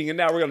casually eating, and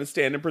now we're going to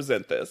stand and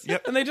present this.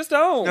 Yep. And they just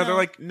don't. No, they're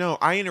like, no,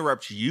 I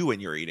interrupt you when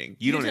you're eating.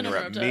 You don't didn't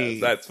interrupt interrupt me.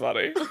 us. That's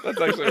funny. That's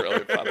actually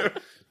really funny.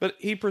 But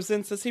he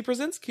presents us. He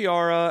presents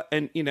Kiara,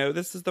 and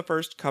this is the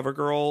first cover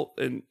girl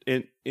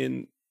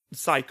in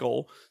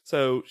cycle.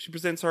 So she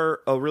presents her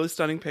a really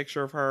stunning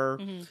picture of her.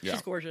 Mhm. Yeah.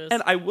 She's gorgeous.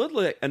 And I would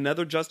like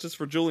another justice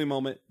for Julie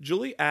moment.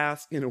 Julie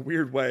asked in a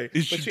weird way,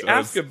 but She she does.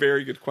 asked a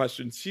very good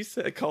question. She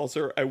calls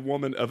her a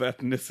woman of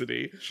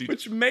ethnicity,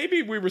 which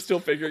maybe we were still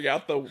figuring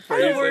out the I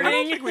phrase.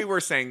 don't think we were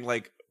saying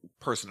like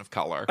person of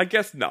color. I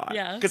guess not.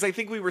 yeah. Because I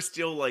think we were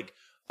still like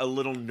a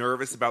little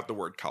nervous about the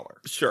word color.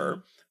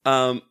 Sure.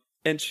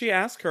 And she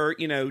asked her,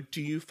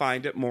 do you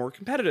find it more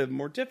competitive,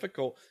 more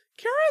difficult?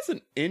 Kara has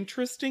an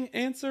interesting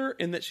answer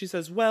in that she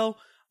says, well,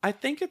 I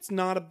think it's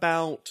not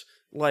about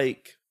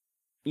like,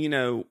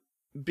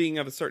 being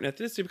of a certain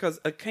ethnicity, because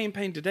a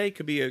campaign today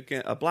could be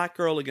a black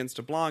girl against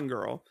a blonde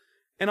girl.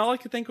 And all I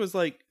could think was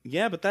like,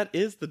 yeah, but that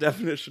is the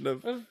definition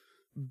of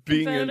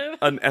being competitive.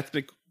 an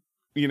ethnic,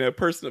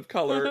 person of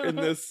color in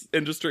this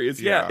industry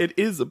is, Yeah. it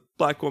is a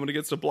black woman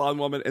against a blonde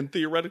woman. And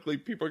theoretically,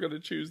 people are going to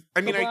choose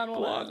I mean, The I, blonde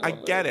woman. I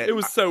get it. It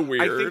was so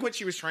weird. I think what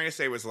she was trying to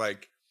say was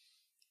like,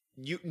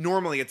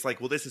 normally it's like,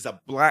 well, this is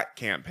a black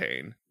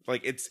campaign.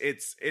 Like it's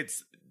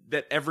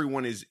that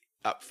everyone is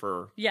up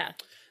for. Yeah.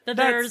 That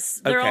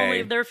That's- there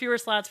okay. are fewer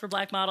slots for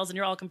black models, and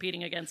you're all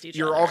competing against each other.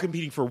 You're all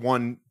competing for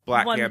one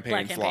black One campaign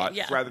black campaign, slot.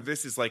 yeah. Rather,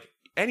 this is like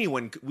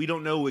anyone. We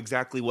don't know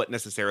exactly what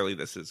necessarily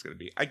this is going to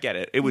be. I get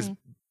it. It was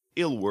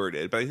ill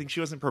worded, but I think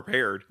she wasn't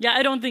prepared. Yeah,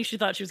 I don't think she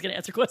thought she was going to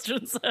answer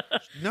questions. No,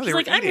 She's they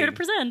like, were I'm here to eating.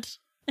 present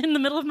in the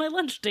middle of my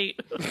lunch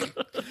date.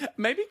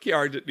 Maybe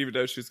Kiara didn't even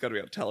know she was going to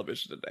be on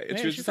television today. And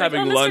Yeah, she was she's just like,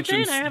 having "Oh, Mr. lunch J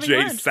and and I are having Jay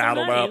lunch. So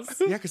saddled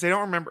nice." up. Yeah, because they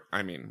don't remember.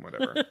 I mean,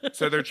 whatever.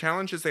 So their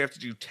challenge is they have to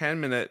do 10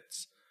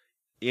 minutes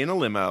in a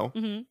limo,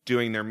 Mhm.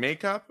 doing their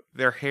makeup,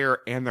 their hair,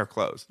 and their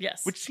clothes.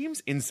 Yes. Which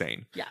seems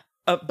insane. Yeah.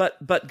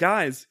 But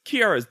guys,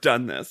 Kiara's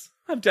done this.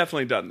 I've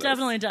definitely done this.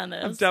 Definitely done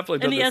this. I've definitely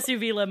done in the this.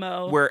 SUV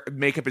limo. Where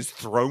makeup is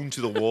thrown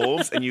to the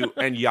wolves and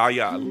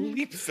Yaya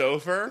leaps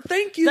over.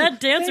 Thank you. that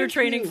dancer Thank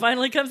training you.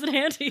 finally comes in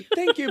handy.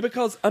 Thank you,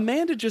 because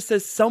Amanda just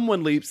says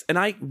someone leaps, and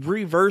I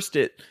reversed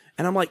it,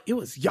 and I'm like, it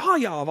was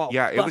Yaya of all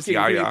Yeah, it was fucking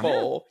Yaya.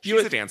 people.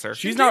 She's a dancer.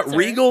 She's a not dancer.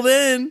 regal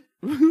then.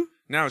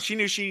 No, she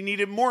knew she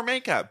needed more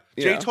makeup.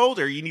 Yeah. Jay told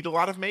her you need a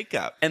lot of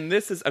makeup. And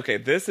this is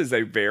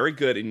a very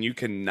good, and you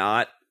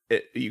cannot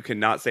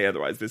say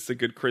otherwise. This is a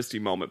good Christy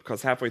moment,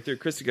 because halfway through,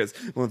 Christy goes,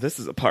 well, this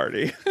is a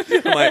party.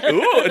 I'm like,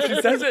 ooh, and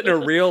she says it in a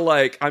real,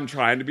 like, I'm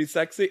trying to be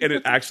sexy, and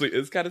it actually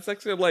is kind of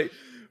sexy. I'm like,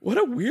 what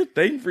a weird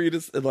thing for you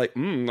to say. Like,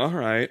 all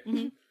right.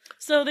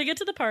 So they get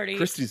to the party,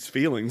 Christy's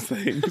feeling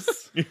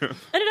things. Yeah, and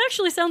it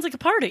actually sounds like a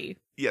party.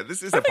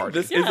 this is a party.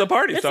 This is a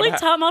party. It's So like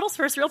Top Model's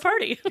first real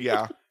party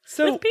Yeah.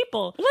 so with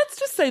people. let's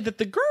just say that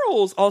the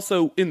girls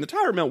also in the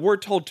tire mill were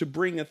told to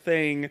bring a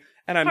thing,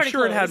 and I'm Party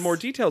sure it had clothes. more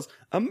details.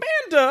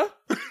 Amanda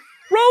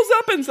rolls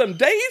up in some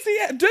Daisy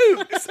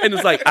Dukes and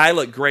is like, I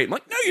look great. I'm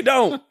like, no, you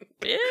don't.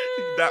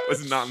 That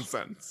was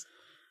nonsense.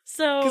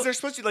 So Because they're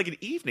supposed to be like an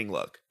evening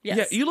look. yes.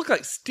 Yeah, you look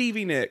like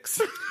Stevie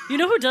Nicks. You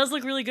know who does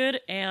look really good?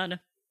 Anne.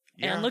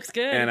 Yeah. Anne looks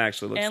good. Anne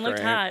actually looks Anne looked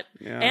great. hot.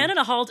 Yeah. Anne in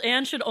a halt.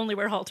 Anne should only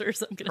wear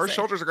halters. I'm gonna Her say.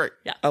 shoulders are great.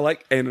 I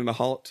like Ann in a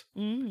Halt.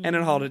 Mm. Ann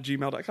in a Halt at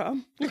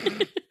gmail.com.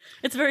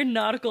 It's very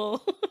nautical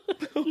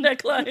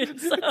neckline.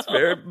 So. It's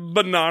very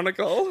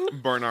bananical.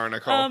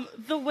 Barnarnicle.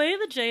 The way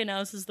that Jay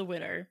announces the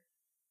winner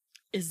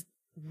is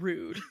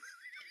rude.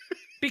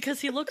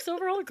 Because he looks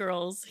over all the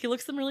girls, he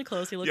looks them really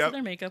close, he looks Yep. at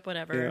their makeup,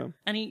 whatever, Yeah.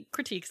 and he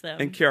critiques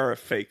them. And Kiara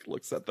fake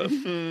looks at them.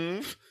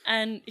 Mhm.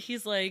 And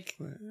he's like,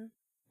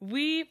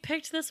 we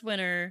picked this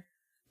winner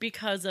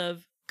because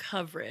of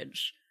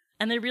coverage.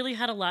 And they really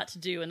had a lot to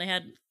do. And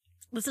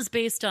this is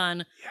based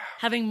on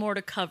having more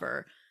to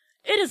cover.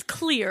 It is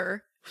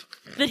clear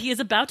that he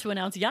is about to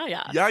announce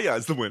Yaya. Yaya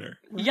is the winner.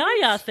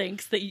 Yaya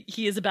thinks that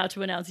he is about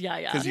to announce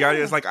Yaya. Because Yaya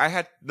is like, I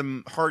had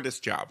the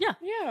hardest job. Yeah.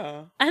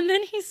 Yeah. And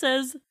then he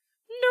says,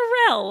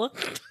 Narelle,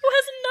 who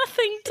has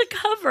nothing to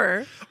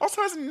cover.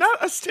 Also has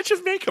not a stitch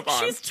of makeup on.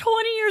 She's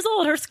 20 years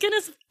old. Her skin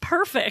is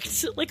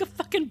perfect, like a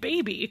fucking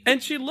baby.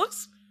 And she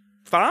looks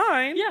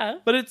fine. Yeah.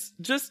 But it's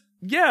just,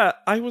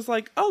 I was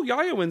like, oh,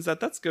 Yaya wins that.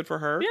 That's good for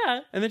her. Yeah.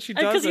 And then she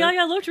does Because it.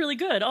 Yaya looked really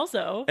good,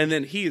 also. And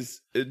then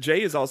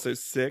Jay is also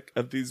sick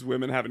of these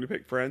women having to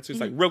pick friends. She's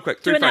like, real quick,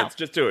 Do 3 it now. friends,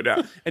 just do it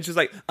now. And she's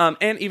like, and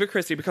Eva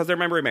Christie, because they're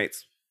my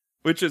roommates,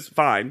 which is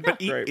fine. But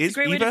Great. is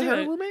Great way to Eva do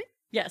her it. roommate?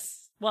 Yes.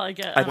 Well, I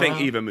guess. I think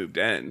Wow. Eva moved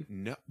in.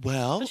 No.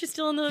 Well, But she's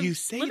still in the you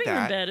say living that.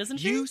 room bed, isn't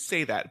she? You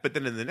say that. But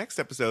then in the next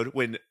episode,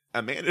 when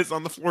Amanda's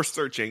on the floor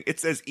searching, it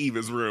says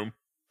Eva's room.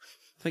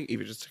 I think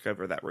Eva just took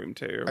over that room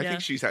too. I Yeah.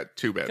 think she's had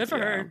 2 beds. Good for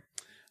her.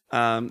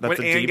 That's When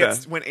a Anne diva.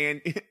 gets when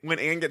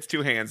Anne gets too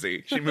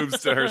handsy, she moves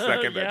to her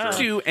second Yeah. bedroom.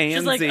 Too Annsy.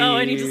 She's like, oh,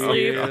 I need to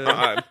sleep. Oh,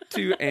 God.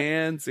 Too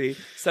Annsy.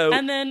 So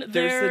And then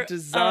there's their a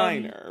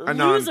designer.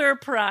 Anon- loser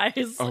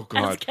prize. Oh,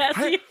 God. As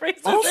Cassie I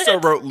phrases Also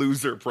it. wrote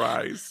loser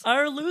prize.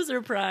 Our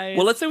loser prize.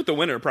 Well, let's say what the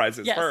winner prize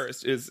is Yes.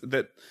 first, is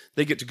that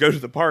they get to go to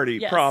the party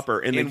Yes. proper,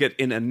 and they In- get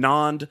in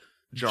Anand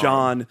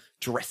John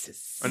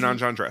dresses. Anon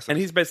John dress. And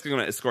he's basically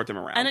going to escort them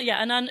around. And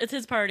Anon, it's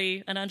his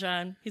party. Anon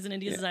John. He's an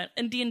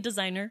Indian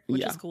designer,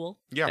 which Yeah. is cool.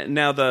 yeah. And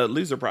now the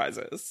loser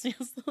prizes.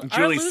 Yes. Our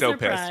Julie's loser so pissed.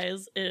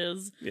 prize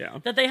is Yeah.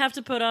 that they have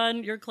to put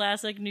on your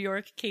classic New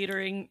York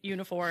catering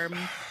uniform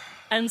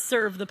and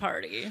serve the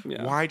party.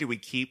 Yeah. Why do we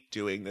keep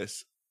doing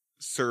this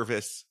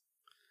service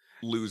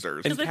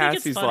losers? And 'Cause I think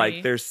it's Cassie's funny.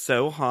 like, they're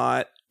so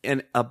hot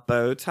in a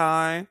bow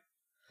tie.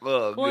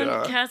 Ugh, Well,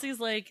 yeah. and Cassie's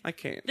like, I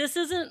can't. this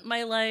isn't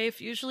my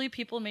life. Usually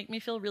people make me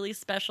feel really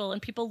special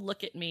and people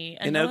look at me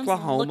and In no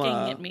Oklahoma, one's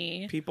looking at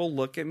me. People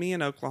look at me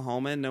in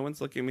Oklahoma and no one's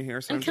looking at me here.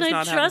 So And I'm can just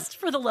I not trust,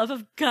 for the love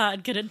of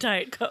God, get a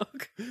Diet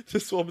Coke? having...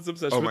 This woman's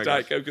obsession Oh my with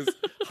Diet Coke is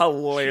She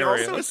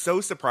hilarious. also is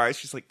so surprised.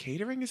 She's like,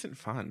 catering isn't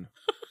fun.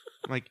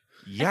 I'm like,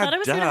 yeah, I thought I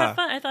was duh. here to have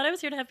fun. I thought I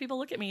was here to have people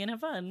look at me and have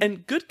fun.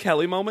 And good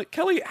Kelly moment.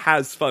 Kelly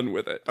has fun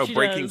with it. Oh, She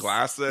breaking does.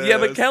 glasses. Yeah,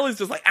 but Kelly's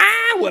just like,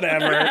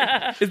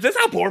 whatever. Is this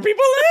how poor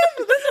people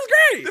live? This is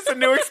great. It's a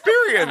new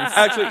experience.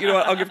 Actually, you know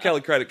what? I'll give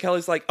Kelly credit.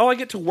 Kelly's like, I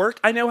get to work.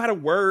 I know how to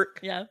work.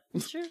 yeah,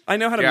 it's true. I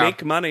know how to Yeah.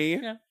 make money.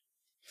 Yeah.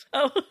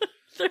 Oh,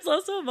 there's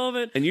also a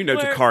moment. And you know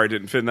where Takara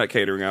didn't fit in that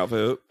catering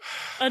outfit.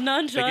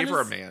 Anon They John gave her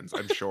a is, man's,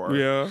 I'm sure.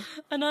 Yeah.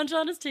 Anon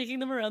John is taking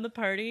them around the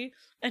party,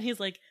 and he's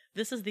like,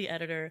 "This is the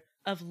editor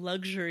of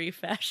luxury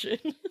fashion."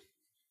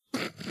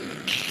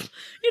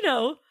 You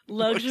know,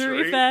 luxury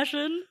Luxury?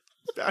 fashion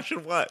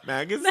Fashion what?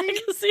 Magazine?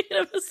 magazine.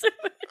 I'm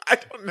assuming. I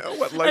don't know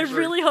what I luxury.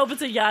 really hope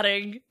it's a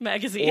yachting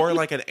magazine. Or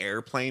like an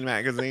airplane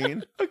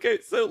magazine. Okay,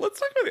 so let's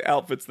talk about the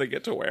outfits they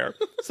get to wear.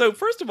 So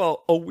first of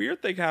all, a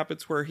weird thing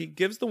happens where he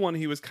gives the one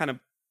he was kind of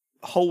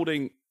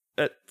holding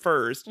at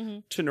 1st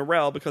Mhm. to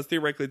Narelle because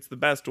theoretically it's the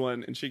best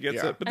one and she gets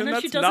Yeah. it. But And then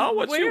then she that's doesn't not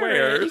what she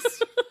wear it.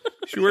 wears.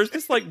 She wears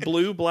this like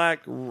blue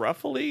black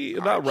ruffly,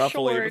 not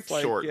ruffly, but it's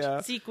like Short.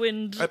 yeah.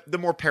 Sequined. The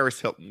more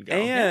Paris Hilton gown.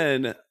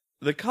 And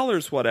the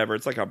color's whatever.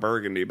 It's like a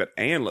burgundy, but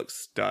Anne looks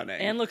stunning.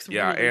 Anne looks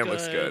Yeah, really Anne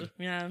looks good.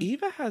 Yeah.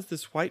 Eva has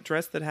this white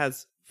dress that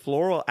has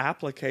floral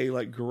applique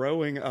like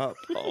growing up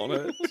on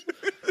it.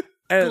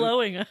 And,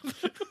 Glowing up.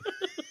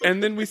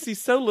 and then we see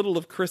so little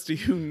of Christy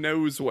who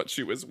knows what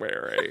she was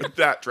wearing.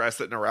 That dress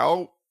that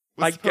Narelle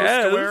was I supposed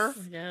guess. to wear.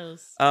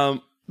 Yes.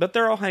 But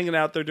they're all hanging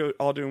out. They're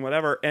all doing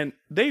whatever. And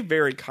they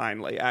very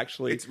kindly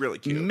actually It's really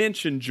cute.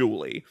 mention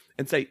Julie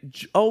and say,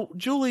 oh,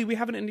 Julie, we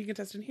have an Indian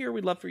contestant here.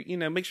 We'd love for you,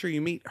 make sure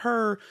you meet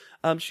her.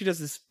 She does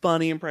this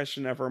funny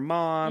impression of her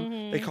mom.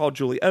 Mhm. They call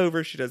Julie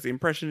over. She does the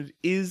impression.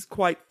 It is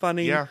quite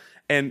funny. Yeah.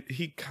 And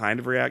he kind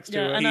of reacts to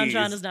Yeah, it. Anon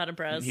John He's- is not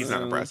impressed. He's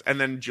not impressed. And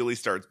then Julie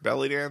starts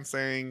belly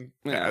dancing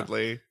Yeah.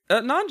 badly.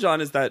 Nanjan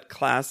is that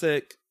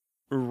classic,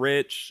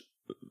 rich,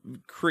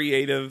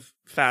 creative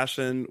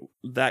fashion,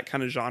 that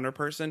kind of genre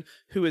person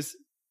who has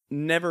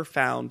never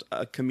found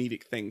a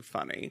comedic thing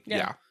funny.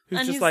 Yeah. Who's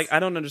And just he's- like, I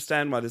don't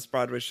understand why this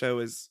Broadway show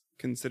is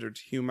considered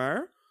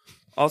humor.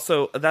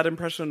 Also, that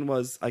impression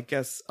was, I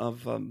guess,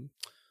 of,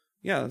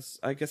 yes,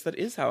 I guess that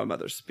is how a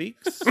mother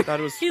speaks. That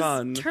was He's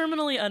fun.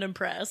 terminally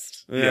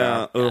unimpressed.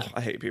 Yeah. Yeah. Ugh,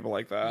 I hate people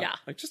like that. Yeah.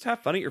 Like, just have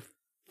fun at your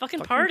Fucking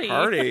fucking party.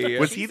 party.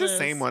 Was he the Jesus.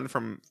 same one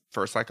from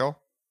First Cycle?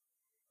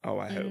 Oh,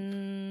 I hope.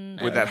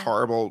 With that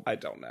horrible I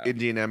don't know.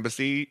 Indian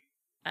embassy?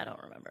 I don't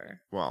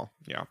remember. Well,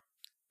 yeah.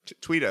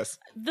 Tweet us.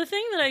 The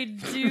thing that I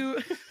do,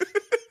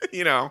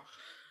 You know,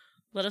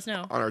 let us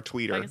know. on our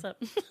Bring tweeter. us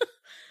up.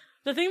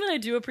 The thing that I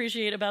do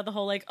appreciate about the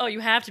whole like, oh, you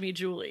have to meet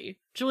Julie.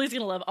 Julie's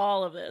gonna love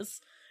all of this.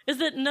 Is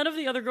that none of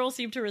the other girls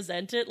seem to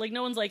resent it? Like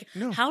no one's like,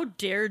 No. how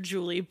dare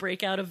Julie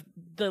break out of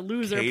the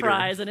loser Cater.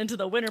 prize and into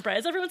the winner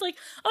prize? Everyone's like,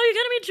 oh, you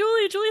gotta meet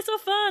Julie. Julie's so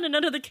fun, and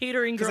none of the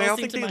catering Because girls I don't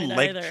seem think to they mind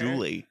like either.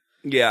 Julie.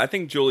 Yeah, I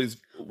think Julie's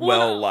Well,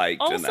 well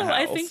liked also, in the house.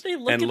 I think they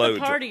look And at low the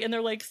party and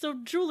they're like, so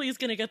Julie's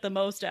gonna get the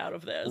most out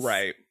of this,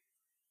 Right.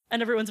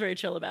 And everyone's very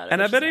chill about it.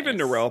 And I which bet is even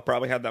nice. Narelle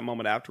probably had that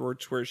moment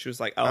afterwards where she was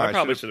like, oh, I I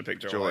probably should've should have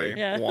picked Julie. Julie.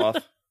 Yeah.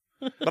 Woof.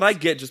 But I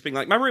get just being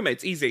like, my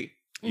roommate's easy.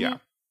 Yeah.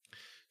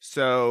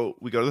 So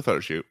we go to the photo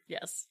shoot,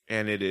 Yes.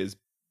 and it is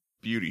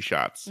beauty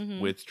shots Mhm.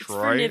 with It's for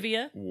Troy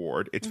Nivea.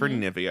 Ward. It's for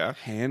Mhm. Nivea.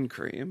 Hand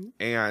cream.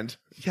 And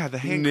yeah, the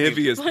hand cream.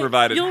 Nivea's Like,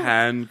 provided you'll-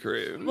 hand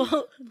cream.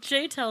 Well,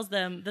 Jay tells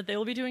them that they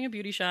will be doing a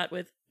beauty shot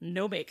with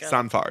no makeup.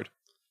 Sanfard,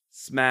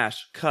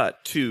 Smash,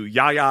 cut to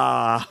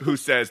Yaya. who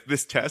says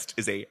this test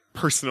is a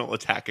personal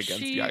attack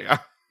against She- Yaya.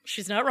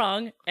 She's not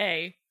wrong.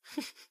 A.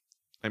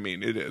 I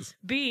mean, it is.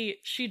 B.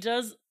 She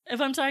does. If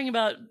I'm talking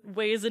about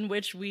ways in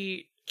which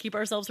we keep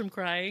ourselves from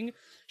crying,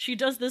 she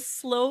does this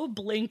slow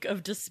blink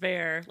of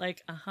despair.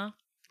 Like,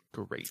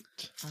 Great.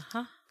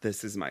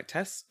 This is my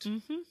test.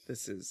 Mm-hmm.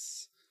 This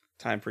is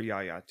time for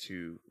Yaya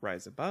to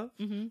rise above.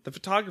 Mm-hmm. The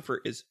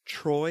photographer is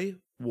Troy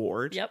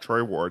Ward, Yep.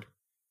 Troy Ward.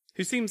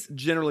 who seems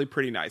generally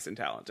pretty nice and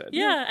talented.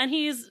 Yeah, and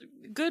he's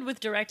good with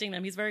directing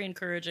them. He's very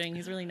encouraging.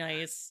 He's really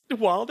nice.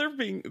 While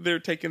they're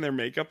taking their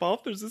makeup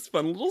off, there's this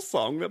fun little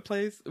song that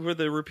plays where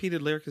the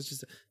repeated lyric is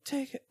just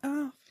 "Take it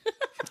off,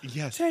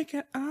 Yes. take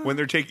it off." When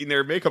they're taking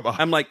their makeup off.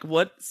 I'm like,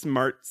 what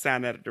smart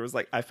sound editor was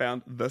like, I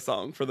found the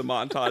song for the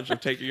montage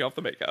of taking off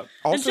the makeup.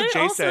 Also, and Jay Jay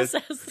also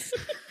says,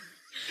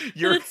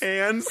 your it's-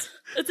 hands.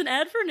 it's an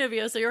ad for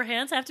Nivea, so your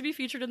hands have to be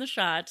featured in the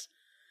shot.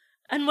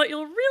 And what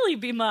you'll really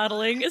be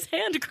modeling is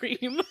hand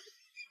cream.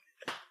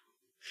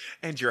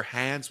 And your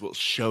hands will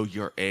show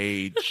your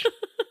age.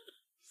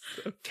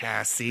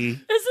 Cassie. Is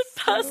it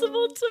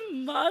possible to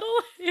model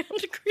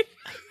hand cream?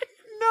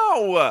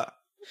 No.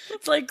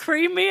 It's like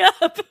cream me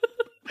up.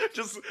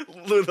 Just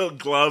little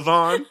glove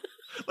on.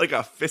 like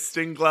a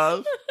fisting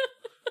glove.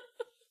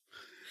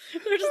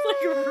 They're just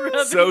like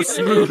rubbing So it.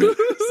 smooth.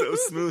 So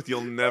smooth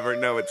you'll never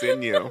know it's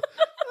in you.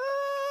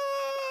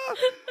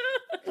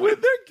 When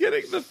they're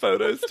getting the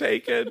photos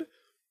taken,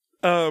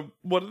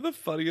 one of the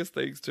funniest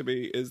things to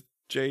me is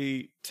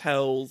Jay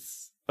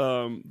tells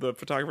the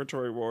photographer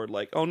Tori Ward,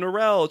 like, "Oh,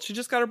 Narelle, she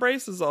just got her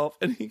braces off,"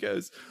 and he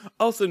goes,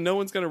 "Oh, so no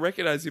one's gonna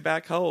recognize you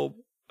back home."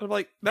 I'm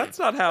like, that's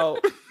not how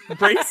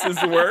braces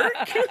work.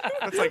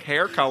 That's like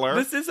hair color.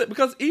 This isn't,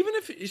 because even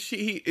if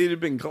it had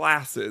been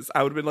glasses,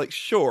 I would have been like,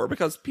 sure,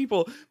 because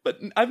people, but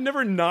I've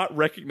never not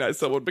recognized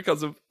someone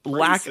because of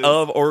lack Braces.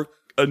 of or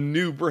a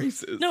new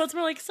braces. No, it's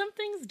more like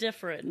something's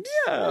different.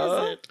 Yeah.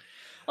 What is it?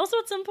 Also,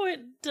 at some point,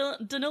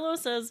 Danilo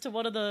says to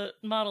one of the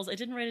models, I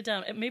didn't write it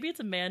down, maybe it's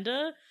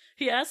Amanda.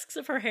 He asks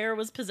if her hair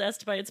was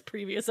possessed by its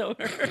previous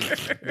owner.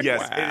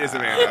 Yes, it is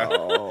Amanda.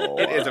 Wow.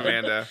 It is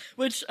Amanda.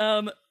 Which,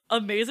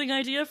 amazing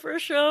idea for a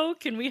show.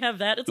 Can we have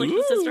that? It's like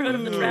the Sisterhood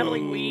of the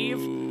Traveling Weave.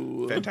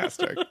 Ooh.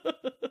 Fantastic.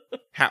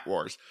 Hat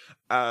Wars.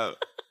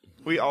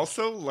 We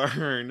also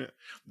learn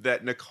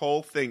that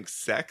Nicole thinks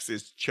sex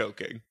is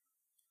choking.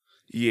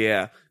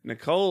 Yeah,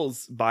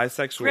 Nicole's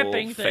bisexual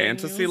Gripping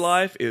fantasy things.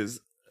 life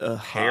is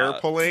Hair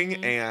hot.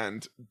 pulling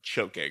and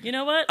choking. You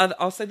know what?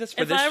 I'll say this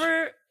for if this.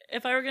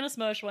 I were gonna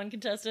smush one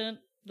contestant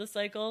this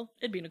cycle,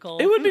 it'd be Nicole.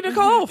 It would be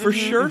Nicole for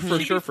sure, for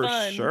She'd sure, be for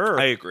fun. sure.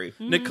 I agree.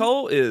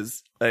 Nicole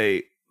is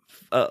a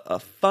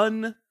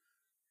fun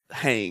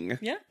hang.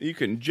 Yeah. You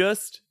can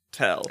just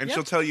tell. And Yep.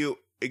 she'll tell you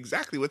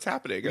exactly what's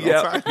happening at all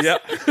Yeah, times. yeah.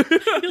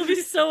 You'll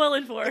be so well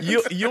informed.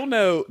 You'll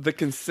know the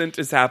consent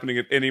is happening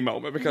at any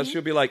moment because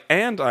she'll be like,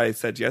 "And I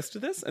said yes to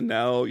this, and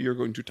now you're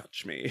going to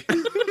touch me."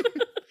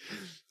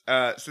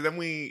 So then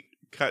we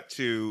cut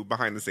to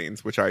behind the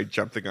scenes, which I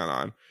jumped the gun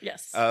on.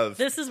 Yes. Of-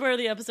 This is where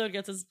the episode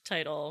gets its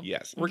title.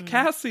 Yes. Where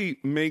Cassie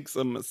makes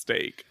a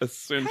mistake,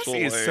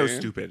 essentially. Cassie is so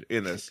stupid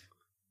in this.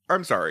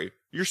 I'm sorry.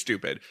 You're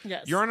stupid.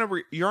 Yes. You're on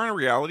a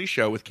reality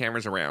show with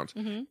cameras around.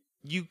 Mhm.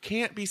 You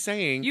can't be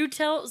saying You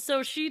tell.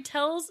 So she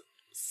tells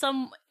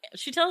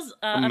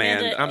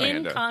Amanda in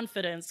Amanda.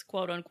 confidence,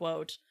 quote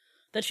unquote,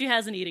 that she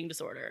has an eating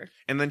disorder.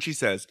 and then she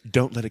says,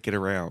 "Don't let it get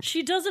around."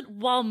 She does it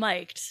while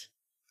mic'd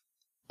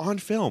On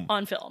film.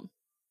 on film.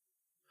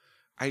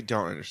 I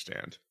don't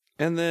understand.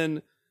 And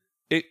then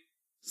it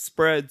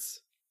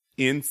spreads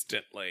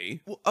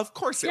instantly. Well, of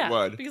course it Yeah,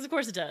 would. because of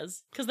course it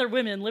does. Because they're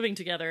women living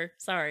together.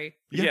 Sorry.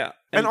 Yeah.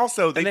 And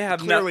also, they have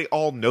clearly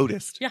all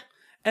noticed. Yeah.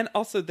 And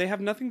also, they have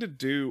nothing to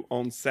do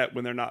on set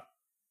when they're not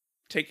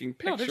taking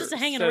pictures. No, they're just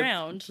hanging So-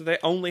 around. So they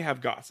only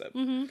have gossip.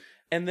 Mm-hmm.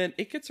 And then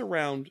it gets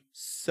around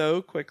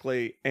so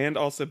quickly, and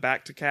also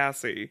back to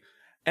Cassie.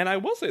 And I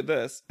will say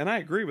this, and I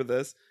agree with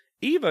this.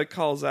 Eva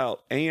calls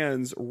out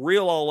Anne's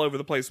real all over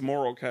the place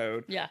moral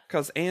code. Yeah.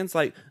 Because Anne's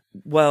like,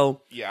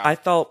 well, Yeah. I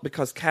thought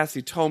because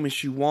Cassie told me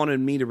she wanted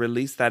me to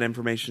release that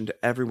information to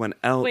everyone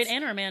else. Wait,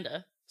 Anne or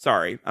Amanda?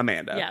 Sorry,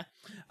 Amanda. Yeah.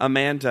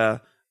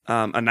 Amanda,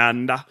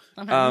 Ananda.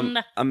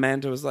 Amanda.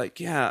 Amanda was like,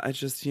 yeah, I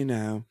just,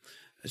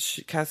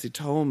 Cassie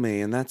told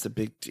me, and that's a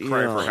big deal.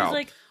 Cry for She's help.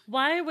 like,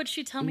 why would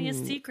she tell me a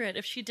secret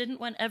if she didn't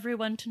want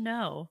everyone to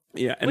know?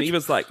 Yeah, and Which- he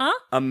was like, huh?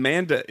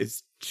 Amanda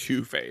is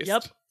two-faced.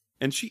 Yep.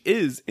 And she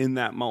is in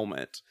that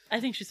moment, I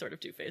think she's sort of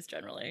two-faced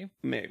generally.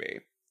 maybe.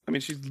 I mean,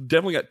 she's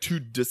definitely got two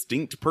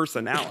distinct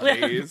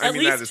personalities. I At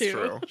mean, that least is two.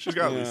 true. She's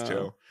got at least Yeah.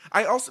 two.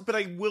 But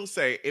I will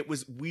say it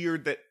was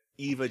weird that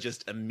Eva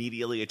just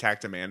immediately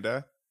attacked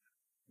Amanda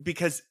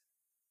because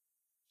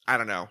I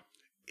don't know.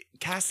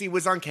 Cassie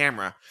was on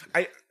camera.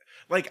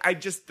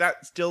 That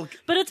still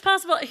But it's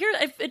possible here.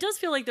 It does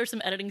feel like there's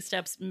some editing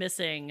steps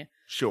missing,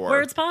 sure.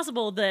 where it's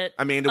possible that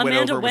Amanda went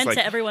over and was like,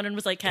 to everyone and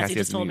was like, "Cassie Cassie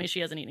just has told an me she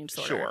has an eating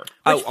disorder." Sure.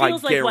 Which I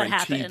feels like what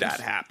guarantee happened. that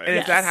happened. And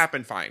Yes. if that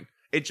happened, fine.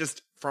 It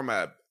just from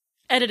a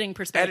Editing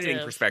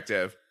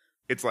perspective.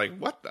 it's like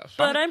what the fuck?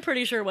 But I'm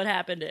pretty sure what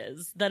happened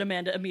is that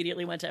Amanda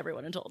immediately went to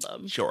everyone and told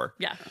them. Sure.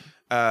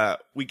 Yeah.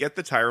 We get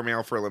the tire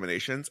mail for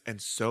eliminations,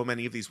 and so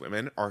many of these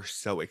women are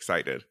so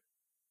excited.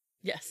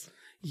 Yes.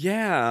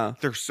 Yeah.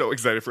 They're so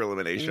excited for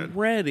elimination.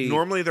 Ready.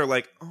 Normally they're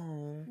like,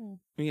 oh,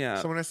 Yeah.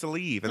 someone has to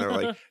leave. And they're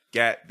like,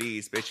 get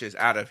these bitches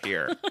out of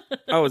here.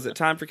 Oh, is it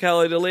time for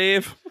Kelly to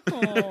leave?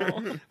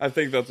 Aw. I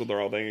think that's what they're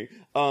all thinking.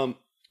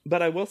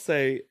 But I will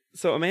say,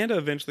 so Amanda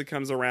eventually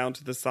comes around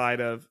to the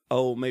side of,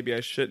 oh, maybe I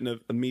shouldn't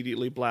have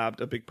immediately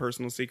blabbed a big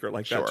personal secret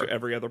like that Sure. to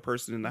every other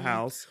person in the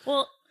house.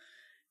 Well,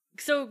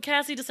 so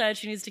Cassie decides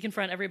she needs to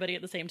confront everybody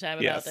at the same time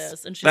about Yes.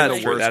 this, and she's That's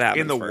like, true. That happens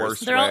in the first.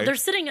 worst they're way. they're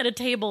sitting at a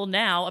table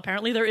now.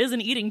 Apparently, there is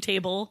an eating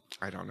table.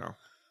 I don't know.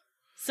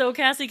 So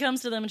Cassie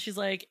comes to them and she's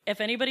like,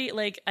 if anybody,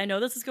 I know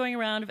this is going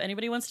around. If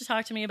anybody wants to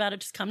talk to me about it,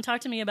 just come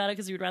talk to me about it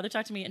because you would rather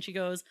talk to me. And she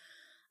goes,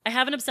 I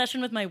have an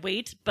obsession with my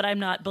weight, but I'm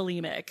not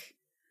bulimic.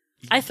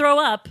 I throw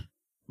up,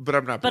 But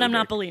I'm not. but I'm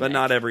not bulimic. bulimic. But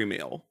not every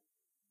meal.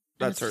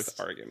 And That's her it's-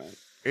 argument.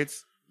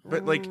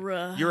 But like,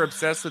 Ruh. you're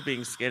obsessed with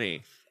being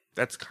skinny.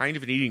 That's kind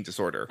of an eating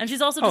disorder. And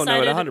she's also Oh,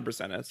 no, decided it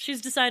 100% is.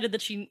 she's decided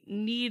that she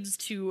needs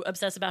to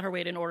obsess about her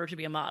weight in order to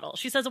be a model.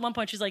 She says at one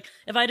point, she's like,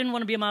 if I didn't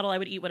want to be a model, I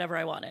would eat whatever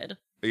I wanted.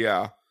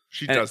 Yeah.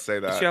 She And does say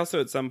that. She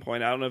also, at some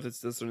point, I don't know if it's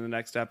this or the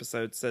next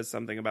episode, says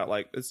something about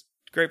like, it's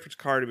great for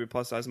Takara to be a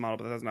plus size model,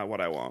 but that's not what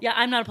I want. Yeah,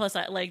 I'm not a plus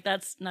size. Like,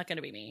 that's not going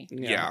to be me.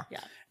 Yeah. Yeah.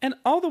 And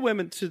all the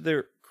women, to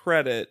their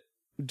credit,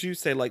 do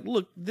say like,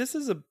 look, this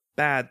is a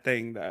bad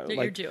thing though. That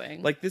Like, you're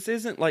doing. like this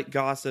isn't like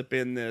gossip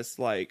in this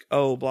like,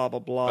 oh, blah blah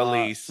blah.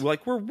 Elise.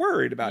 Like, we're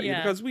worried about you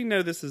Yeah. because we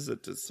know this is a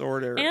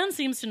disorder. Anne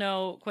seems to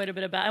know quite a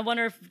bit about. I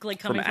wonder if, like,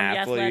 coming From from, the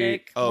athlete.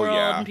 athletic Oh, world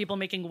yeah. and people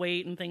making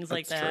weight and things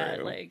like That's that,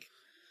 true. like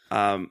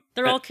and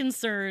they're all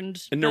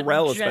concerned. and but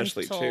Norelle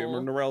especially too.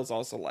 gentle. Norelle's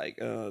also like,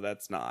 oh,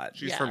 that's not.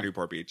 She's Yeah. from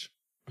Newport Beach.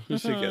 She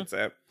gets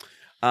it.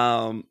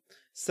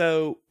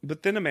 So,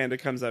 but then Amanda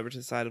comes over to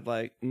the side of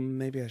like,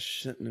 maybe I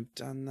shouldn't have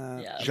done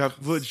that. Yeah.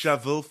 Would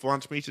Javulf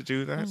want me to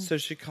do that? So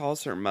she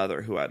calls her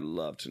mother, who I'd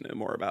love to know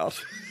more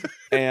about,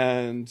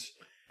 and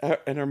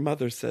her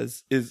mother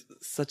says is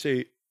such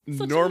a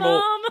Such a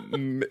normal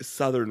mom.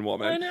 Southern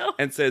woman, I know.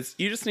 and says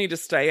you just need to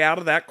stay out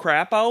of that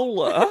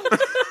crapola.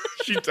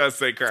 She does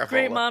say crap.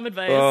 Great mom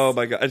advice. Oh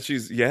my god, and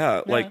she's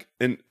like,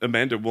 and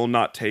Amanda will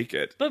not take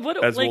it. But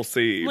what, as like, we'll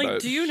see, Like,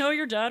 but- do you know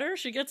your daughter?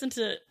 She gets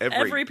into Every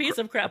every piece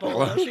of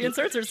crapola. She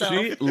inserts herself.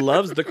 She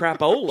loves the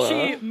crapola.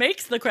 She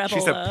makes the crapola.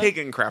 She's a pig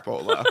in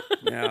crapola.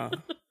 Yeah.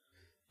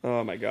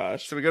 Oh my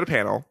gosh. So we go to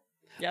panel.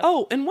 Yep.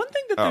 Oh, and one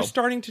thing that Oh. they're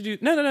starting to do.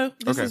 No.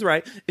 This Okay. is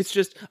right. It's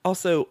just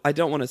also, I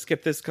don't want to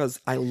skip this because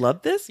I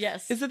love this.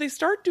 Yes. Is that they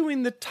start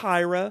doing the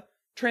Tyra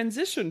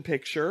transition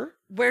picture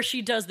Where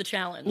she does the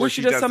challenge. where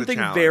she does does the something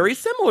challenge. very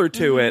similar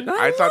to it.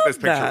 I thought this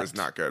love picture that. was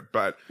not good,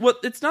 but Well,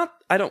 it's not.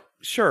 I don't.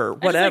 Sure. I just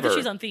like Whatever. that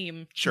she's on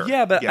theme. sure.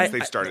 Yeah, but yes,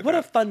 they've started what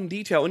that. a fun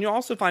detail. And you'll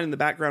also find in the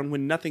background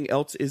when nothing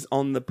else is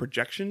on the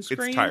projection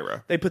screen.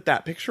 Tyra. They put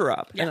that picture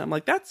up. Yeah. And I'm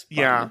like, that's fun.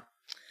 Yeah.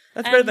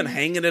 That's better than And-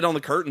 hanging it on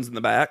the curtains in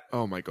the back.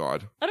 Oh my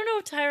god. I don't know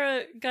if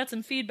Tyra got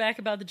some feedback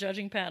about the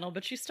judging panel,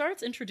 but she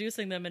starts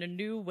introducing them in a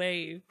new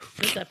way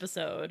this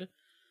episode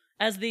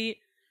as the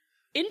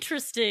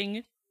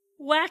interesting,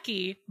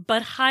 wacky,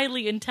 but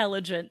highly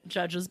intelligent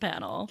judges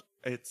panel.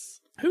 It's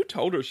Who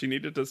told her she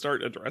needed to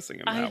start addressing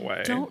him that I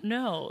way? don't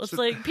know. It's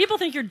like, people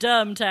think you're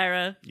dumb,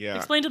 Tyra. Yeah.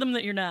 Explain to them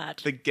that you're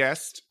not. the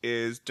guest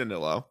is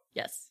Danilo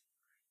Yes.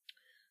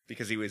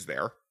 because he was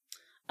there.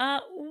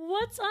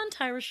 What's on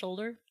Tyra's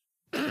shoulder?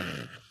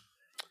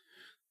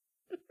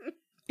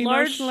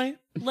 Emotionally.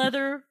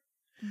 Leather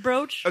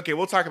brooch? Okay,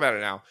 we'll talk about it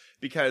now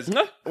because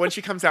when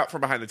she comes out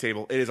from behind the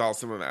table, it is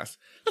also a mess.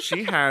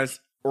 She has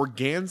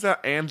organza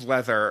and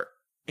leather,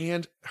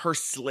 and her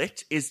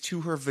slit is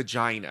to her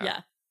vagina. Yeah.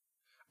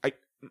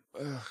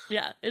 Ugh.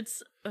 Yeah.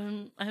 It's, I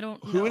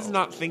don't know. Who is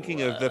not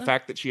thinking of the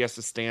fact that she has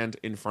to stand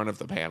in front of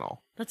the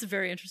panel? That's a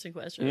very interesting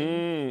question.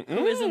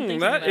 Who isn't thinking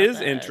that about is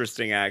that?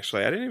 interesting,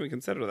 actually. I didn't even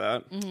consider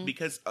that. Mhm.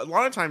 Because a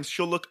lot of times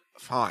she'll look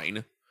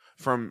fine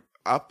from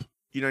up,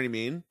 you know what I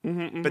mean?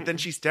 Mm-hmm, But then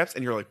she steps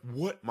and you're like,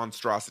 what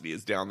monstrosity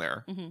is down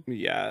there?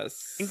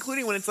 yes,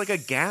 Including when it's like a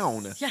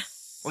gown. Yeah.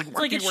 Like, It's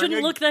why like are it you wearing shouldn't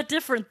a- look that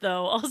different,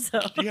 though,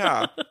 also.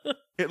 Yeah.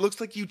 It looks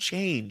like you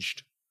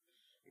changed.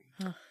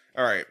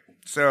 All right.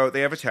 So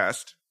they have a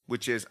test,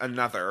 which is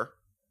another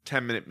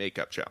 10-minute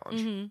makeup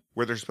challenge Mhm.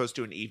 where they're supposed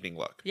to do an evening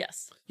look.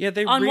 Yes. yeah.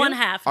 They On really, one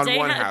half. on Day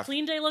one ha- half.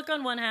 Clean day look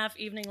on one half,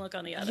 evening look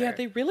on the other. Yeah,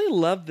 they really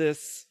love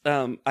this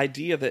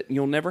idea that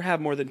you'll never have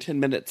more than 10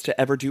 minutes to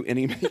ever do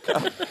any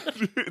makeup.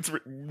 It's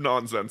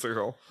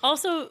nonsensical.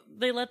 Also,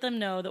 they let them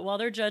know that while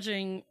they're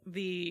judging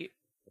the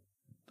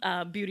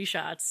beauty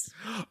shots,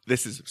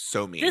 This is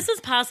so mean. this is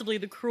possibly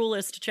the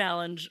cruelest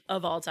challenge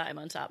of all time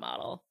on Top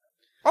Model.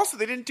 Also,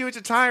 they didn't do it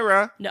to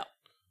Tyra. No.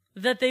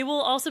 That they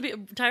will also be...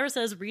 Tyra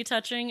says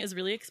retouching is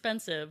really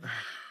expensive.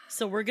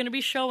 So we're going to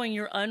be showing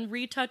your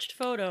unretouched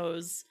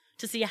photos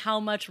to see how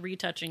much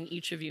retouching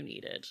each of you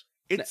needed.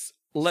 It's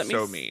Let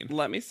so me mean.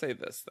 Let me say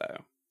this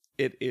though,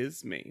 it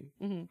is mean.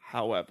 Mhm.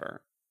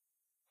 However,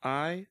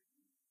 I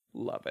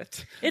love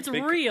it. It's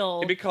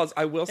real. because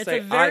I will It's say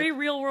a very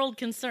real world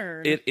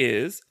concern. It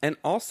is, and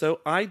also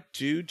I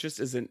do, just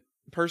as a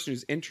person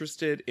who's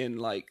interested in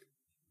like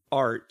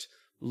art,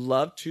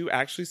 love to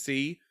actually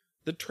see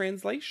the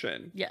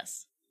translation.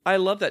 Yes. I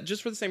love that,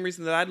 just for the same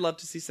reason that I'd love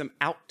to see some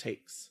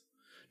outtakes.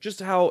 Just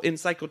how in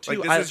Cycle 2,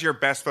 Like, this is your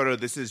best photo.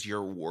 This is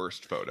your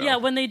worst photo. Yeah,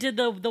 when they did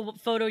the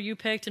photo you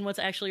picked and what's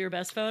actually your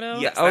best photo.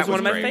 Yes. that was that one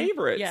of was my great.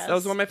 favorites. Yes. That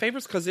was one of my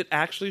favorites because it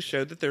actually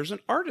showed that there's an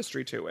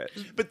artistry to it.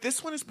 But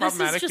this one is This is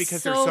problematic just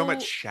because there's so so-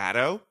 much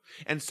shadow.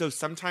 And so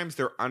sometimes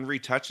they're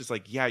unretouched. It's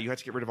like, yeah, you have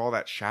to get rid of all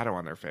that shadow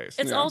on their face.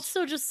 It's Yeah.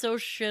 also just so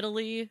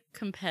shittily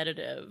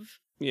competitive.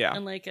 Yeah.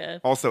 And like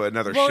a Also,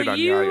 another well, shit on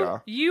you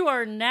Yaya. you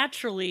are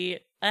naturally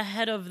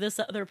ahead of this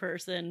other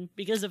person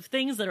because of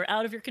things that are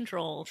out of your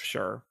control.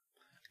 Sure.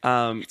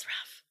 It's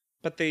rough.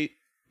 But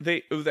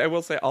I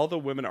will say all the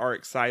women are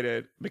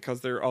excited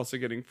because they're also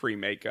getting free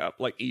makeup.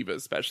 Like Eva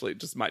especially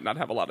just might not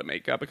have a lot of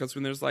makeup because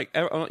when there's like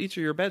on each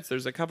of your beds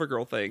there's a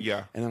CoverGirl thing.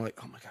 Yeah. And they're like,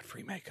 oh my god,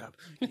 free makeup.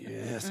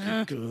 Yes,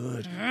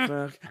 good.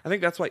 Fuck. I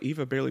think that's why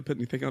Eva barely put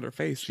anything on her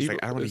face. She's Eva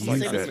like, I wanna was use I'm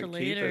it. just gonna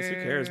keep this. Who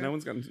Later. cares? No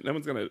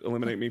one's gonna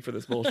eliminate me for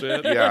this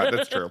bullshit. Yeah,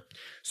 that's true.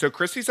 So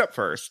Chrissy's up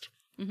first.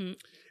 Mhm.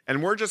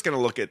 And we're just going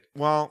to look at,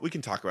 well, we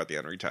can talk about the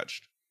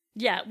unretouched.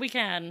 Yeah, we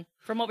can.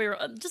 From what we were,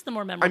 just the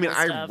more memorable I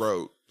mean, stuff. I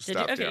wrote Did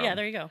stuff you? Okay, down. yeah,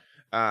 there you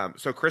go.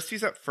 So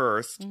Christy's up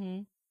first.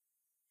 hmm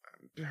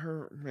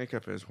Her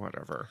makeup is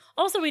whatever.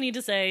 Also, we need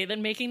to say that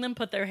making them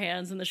put their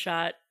hands in the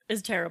shot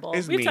is terrible.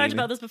 Is We've talked mean.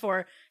 about this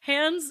before.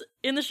 Hands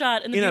in the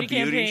shot in the In a beauty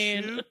beauty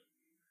campaign. shoot?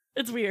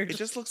 It's weird. It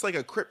just looks like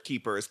a crypt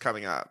keeper is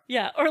coming up.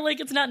 Yeah, or like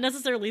it's not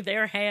necessarily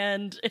their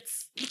hand.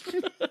 It's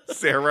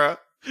Sarah,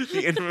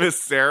 the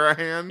infamous Sarah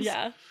hands.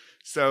 yeah.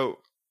 So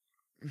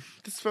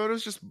this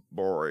photo's just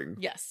boring.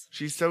 Yes.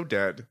 She's so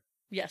dead.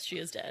 Yes, she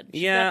is dead.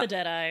 She's Yeah. got the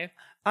dead eye.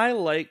 I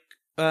like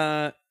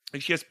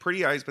Like she has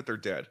pretty eyes, but they're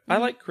dead. I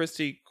like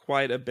Christy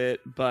quite a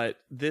bit, but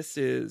this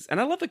is, and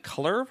I love the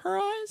color of her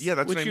eyes. Yeah,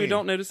 that's which what I you mean.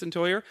 don't notice in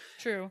Toyer.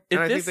 True. If And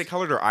I think this- they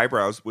colored her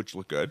eyebrows, which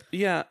look good.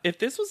 Yeah, if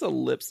this was a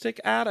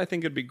lipstick ad, I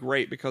think it'd be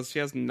great because she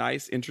has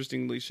nice,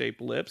 interestingly shaped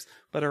lips,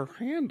 but her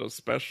hand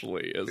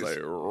especially is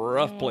a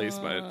rough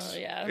placement.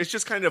 Yeah. It's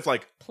just kind of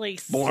like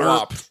Place.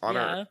 flop on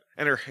Yeah. her.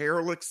 And her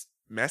hair looks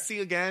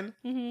messy again.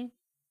 hmm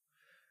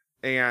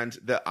And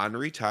the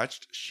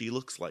unretouched, she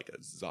looks like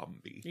a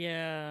zombie.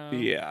 Yeah.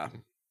 Yeah.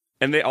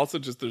 And they also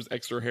just, there's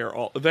extra hair.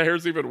 All the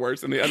hair's even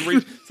worse. And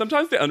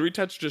sometimes the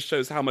unretouched just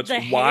shows how much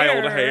The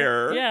wild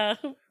hair. Yeah.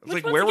 like,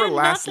 Which, where once were again,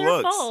 last not their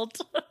looks?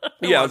 fault.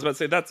 Yeah, I was about to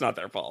say, that's not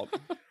their fault.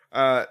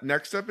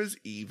 Next up is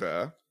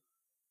Eva.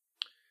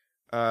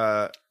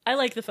 I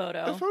like the The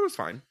photo. photo's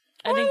fine.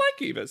 I think I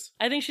like Eva's.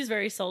 I think she's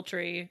very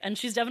sultry, and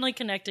she's definitely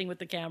connecting with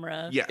the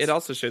camera. Yes. It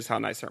also shows how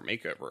nice her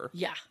makeover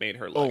Yeah. made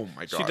her look. Oh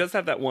my She God. does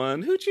have that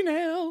one hoochie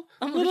nail.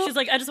 Little- She's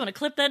like, I just want to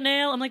clip that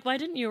nail. I'm like, why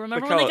didn't you?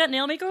 Remember when call they it- got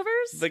nail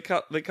makeovers?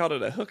 They called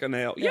it a hook a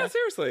nail. Yeah, Yeah.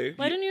 seriously.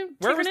 Why didn't you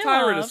Where take was her nail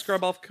Tyra to off?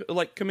 scrub off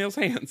like Camille's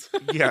hands?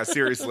 Yeah,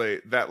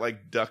 seriously. That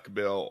like duck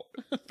bill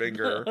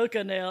finger. Hook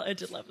a nail. I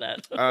did love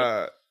that.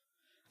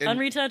 And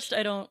Unretouched,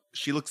 I don't.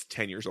 she looks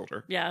 10 years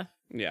older. Yeah.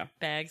 Yeah.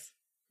 Bags.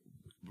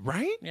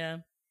 Right? Yeah.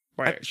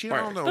 She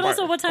don't know. But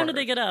also, what time did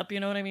they get up? You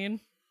know what I mean?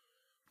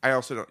 I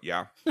also don't.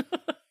 Yeah.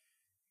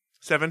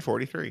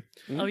 7:43.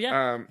 Oh,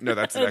 yeah. No,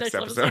 that's the Oh, next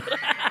next episode.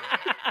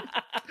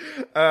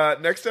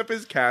 Next up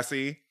is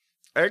Cassie.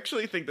 I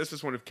actually think this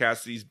is one of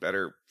Cassie's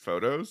better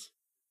photos.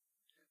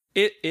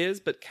 It is,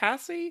 but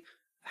Cassie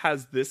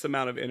has this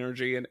amount of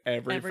energy in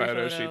every Every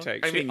photo she photo.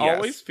 takes. I She mean, yes.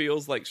 always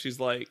feels like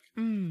she's like,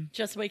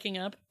 Just waking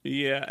up.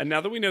 yeah. And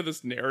now that we know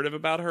this narrative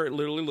about her, it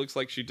literally looks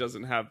like she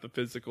doesn't have the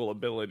physical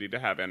ability to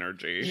have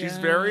energy. She's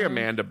Yeah. very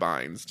Amanda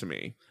Bynes to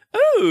me.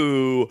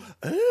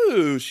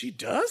 Oh, she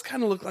does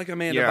kind of look like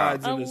Amanda Yeah.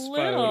 Bynes in A this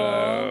little.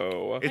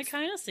 photo. I It's-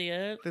 kind of see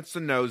it. It's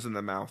the nose and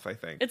the mouth, I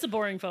think. It's a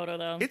boring photo,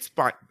 though. It's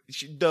fine.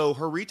 Though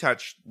her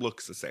retouch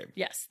looks the same.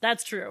 Yes,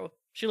 that's true.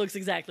 She looks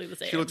exactly the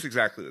same. She looks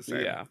exactly the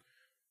same. Yeah.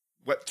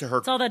 What to her?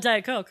 It's all that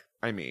Diet Coke.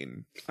 I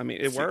mean, I mean,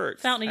 it See,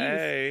 works. Fountain of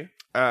Hey.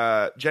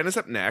 Jen is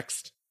up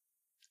next.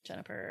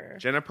 Jennifer.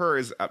 Jennifer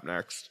is up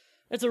next.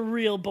 It's a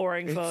real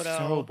boring It's photo.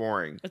 so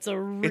boring. It's a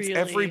really It's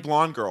every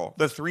blonde girl.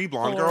 The 3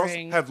 blonde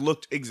boring girls have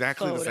looked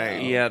exactly the photo.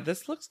 same. Yeah,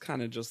 this looks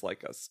kind of just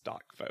like a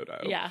stock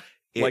photo. Yeah.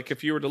 Like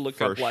if you were to look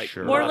for up like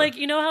sure. Or like,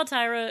 you know how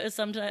Tyra is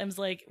sometimes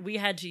like, we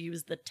had to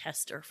use the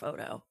tester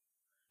photo.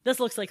 This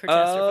looks like her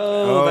tester photo.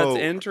 Oh, Oh, that's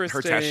her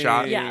interesting. test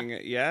shot? Yeah.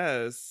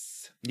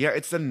 Yes. Yeah,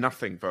 it's a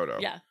nothing photo.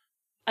 Yeah.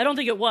 I don't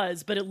think it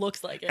was, but it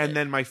looks like it. And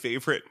then my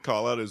favorite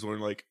call out is when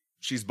like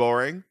she's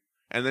boring,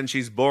 and then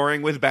she's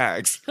boring with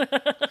bags.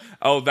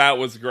 Oh, that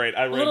was great.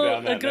 I a, wrote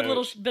down that a good note.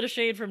 little bit of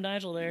shade from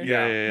Nigel there.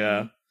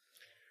 Yeah.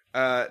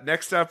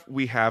 Next up,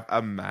 we have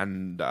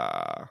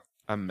Amanda.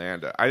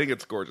 I think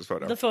it's a gorgeous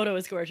photo. The photo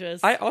is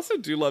gorgeous. I also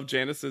do love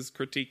Janice's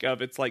critique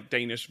of it's like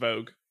Danish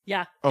Vogue.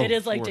 yeah, Oh, it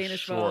is like for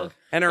Danish sure. Vogue.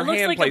 And her It looks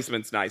hand like a-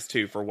 placement's nice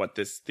too for what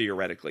this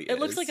theoretically is. It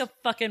looks like a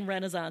fucking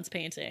Renaissance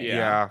painting.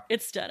 Yeah.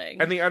 It's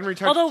stunning. And the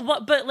unretouched. Although,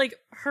 but like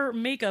her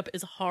makeup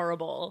is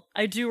horrible.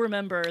 I do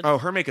remember oh,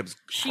 her makeup's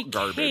she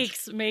garbage.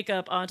 cakes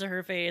makeup onto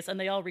her face, and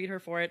they all read her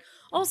for it.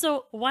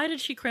 Also, why did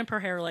she crimp her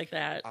hair like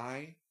that?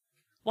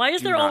 Why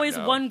is do there not always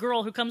know. one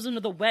girl who comes into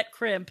the wet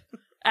crimp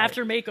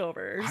after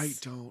makeovers? I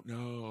don't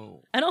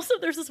know. And also,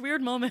 there's this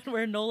weird moment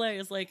where Nola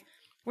is like,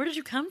 "Where did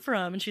you come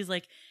from?" And she's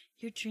like,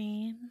 "Your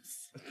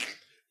dreams."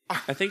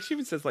 I think she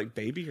even says like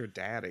baby or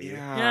daddy.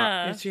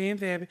 Yeah. It's Jane,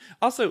 baby.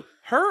 Also,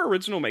 her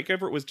original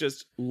makeover was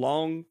just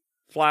long,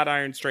 flat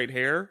iron, straight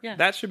hair. Yeah.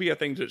 That should be a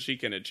thing that she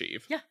can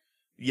achieve. Yeah.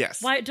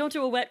 Yes. Why don't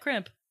do a wet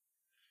crimp?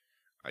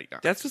 Yeah.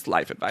 That's just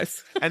life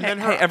advice. And then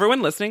hey, her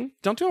everyone listening,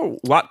 don't do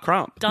a wat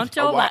crump. Don't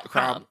do a wet crump.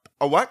 crump.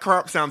 A what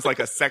crump sounds like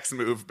a sex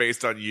move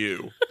based on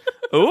you.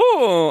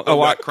 Ooh, a A wat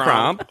wat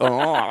crump. crump.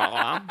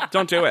 Oh,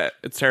 don't do it.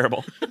 It's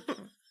terrible.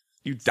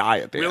 You die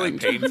at the Really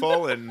end.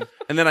 painful and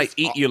And then I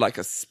eat you like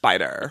a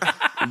spider.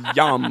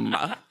 Yum.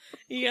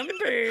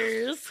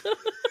 Yumpers.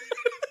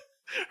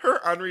 her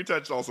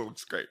unretouched also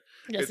looks great.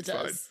 Yes, It's it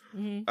does.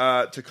 Mhm.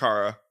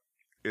 Takara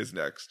is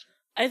next.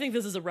 I think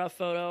this is a rough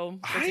photo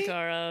for I-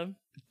 Takara.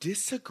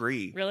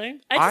 Disagree. Really?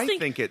 I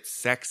think it's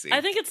sexy.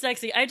 I think it's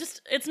sexy.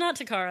 It's not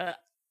Takara.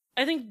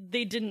 I think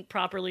they didn't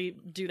properly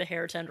do the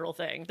hair tendril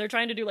thing. They're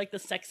trying to do like the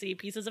sexy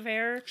pieces of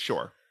hair.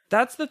 Sure.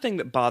 That's the thing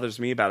that bothers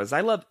me about it, is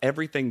I love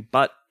everything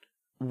but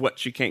what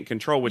she can't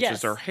control, which Yes,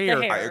 is her the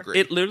hair. hair. I agree.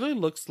 It literally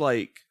looks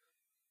like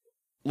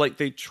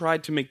they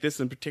tried to make this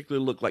in particular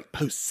look like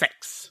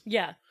post-sex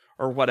Yeah.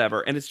 or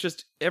whatever. And it's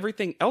just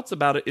everything else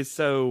about it is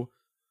so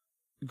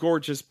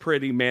gorgeous,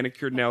 pretty,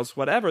 manicured nails,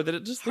 whatever, that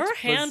it just Her looks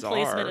hand bizarre.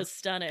 placement is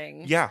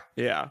stunning. Yeah.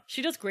 Yeah.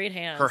 She does great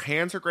hands. Her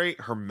hands are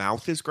great. Her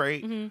mouth is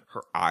great. Mhm.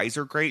 Her eyes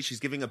are great. She's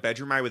giving a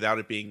bedroom eye without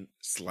it being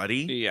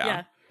slutty.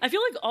 Yeah. I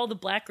feel like all the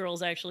black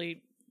girls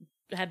actually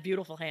have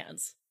beautiful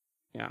hands.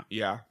 Yeah.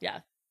 Yeah.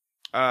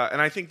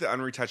 And I think the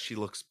unretouched, she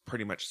looks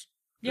pretty much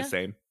the Yeah.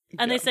 same.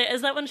 And they say,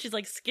 is that when she's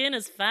like, skin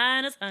is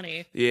fine as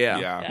honey? Yeah.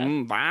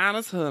 Yeah. Fine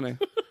as honey.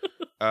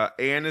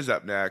 Anne is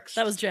up next.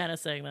 That was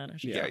Janice saying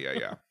that.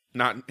 Yeah.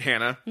 Not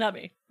Hannah. Not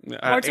me. Yeah.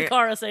 Or Anne-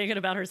 Takara saying it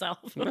about herself.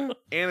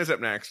 Anne is up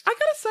next. I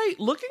gotta say,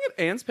 looking at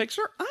Anne's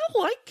picture, I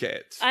like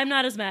it. I'm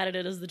not as mad at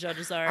it as the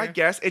judges are. I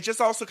guess it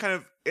just also kind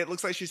of, it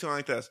looks like she's going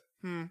like this.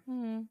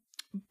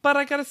 But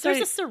I gotta say,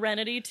 There's a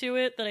serenity to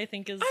it that I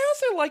think is. I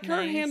also like her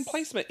nice. hand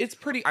placement. It's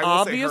pretty I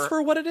will say obvious her-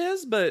 for what it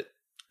is, but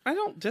I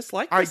don't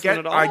dislike I this one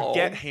at all. I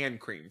get hand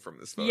cream from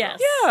this photo.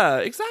 Yes. Yeah,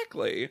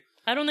 exactly.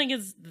 I don't think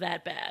it's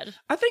that bad.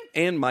 I think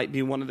Anne might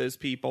be one of those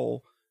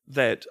people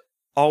that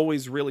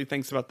always really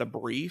thinks about the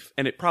brief,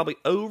 and it probably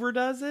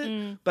overdoes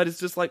it, but it's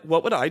just like,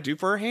 what would I do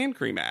for a hand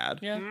cream ad?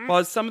 Yeah.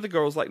 While some of the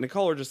girls like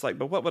Nicole are just like,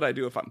 but what would I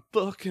do if I'm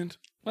booking?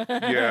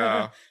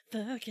 Yeah.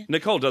 Fucking.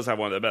 Nicole does have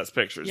one of the best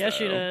pictures, Yeah,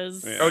 she though.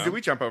 does. Yeah. Oh, did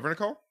we jump over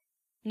Nicole?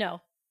 No.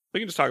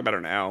 We can just talk about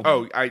her now.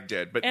 Oh, I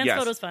did. But Anne's yes.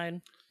 photo's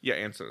fine. Yeah,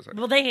 Anne's photo's fine.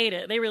 Well, they hate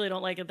it. They really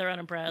don't like it. They're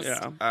unimpressed.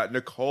 yeah.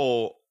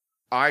 Nicole,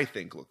 I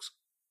think, looks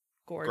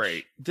Gorge.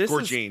 great. This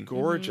Gorgine. is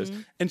gorgeous.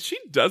 Mhm. And she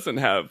doesn't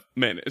have,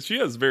 she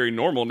has very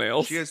normal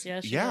nails. She has,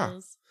 Yeah, she yeah.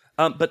 does.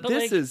 But But,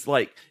 this like- is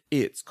like,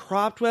 it's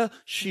cropped well.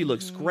 She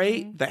looks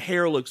great. The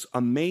hair looks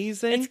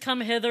amazing. It's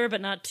come hither,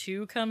 but not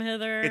too come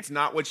hither. It's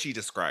not what she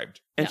described.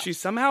 and No. she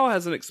somehow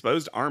has an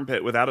exposed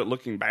armpit without it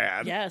looking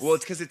bad. Yes. Well,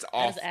 it's because it's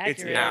off. is It's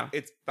accurate. not.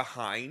 It's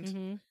behind.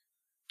 Mhm.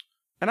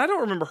 And I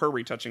don't remember her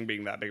retouching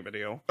being that big of a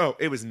deal. Oh,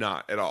 it was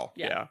not at all.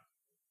 Yeah.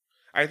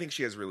 I think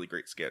she has really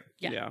great skin.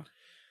 Yeah.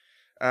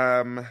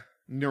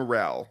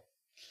 Narelle.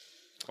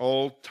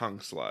 Old tongue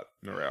slut.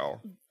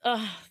 Narelle.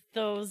 Ugh,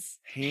 those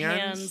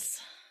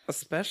hands.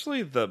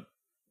 Especially the.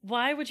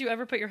 Why would you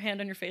ever put your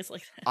hand on your face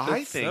like that? I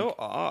It's think. so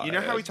odd. You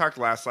know how we talked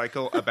last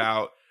cycle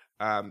about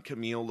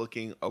Camille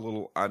looking a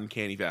little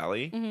uncanny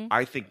valley? Mhm.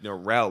 I think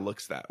Narelle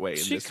looks that way in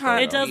She this kinda-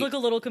 photo. It does look a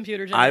little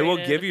computer generated. I will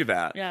give you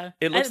that. Yeah.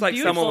 It looks And like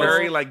someone beautiful. was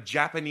very like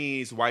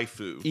Japanese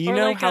waifu. You Or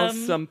know like, how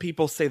some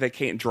people say they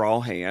can't draw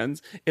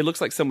hands? It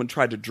looks like someone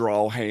tried to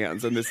draw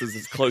hands, and this is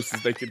as close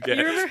as they could get.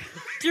 Do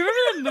you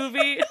remember the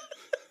movie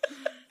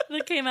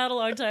that came out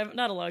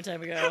not a long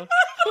time ago?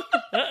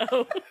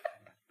 Uh-oh.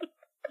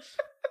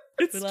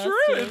 It's We lost true.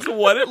 you. It's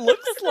what it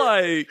looks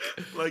like.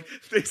 Like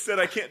they said,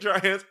 I can't draw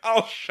hands.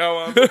 I'll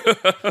show them.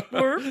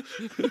 Or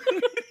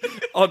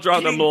I'll draw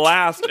them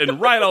last and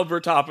right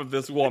over top of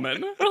this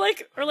woman.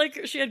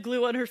 like she had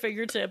glue on her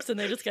fingertips and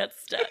they just got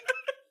stuck.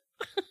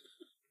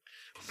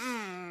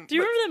 Do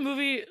you remember that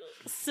movie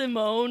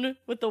Simone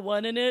with the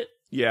one in it?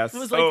 Yes. It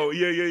was like, Oh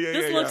yeah.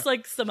 this looks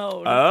like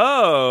Simone.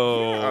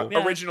 Oh.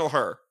 Yeah. Original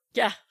her.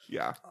 Yeah.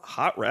 Yeah.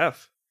 Hot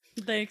ref.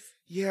 Thanks.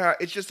 Yeah.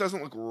 It just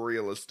doesn't look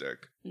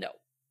realistic. No.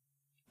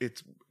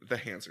 It's the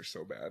hands are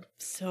so bad,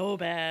 So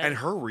bad. and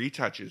her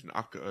retouch is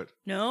not good.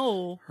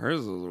 No. Hers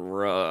is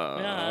rough.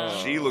 Yeah.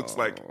 She looks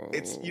like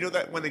it's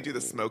that when they do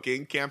the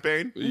smoking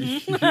campaign,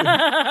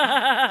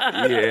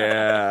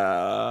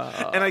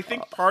 Yeah. and I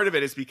think part of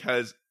it is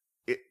because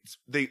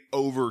they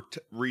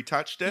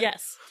retouched it.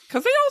 Yes.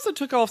 Because they also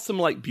took off some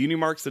like beauty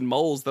marks and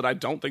moles that I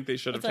don't think they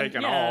should have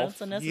taken off.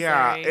 It's unnecessary.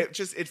 Yeah,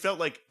 it felt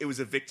like it was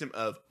a victim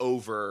of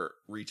over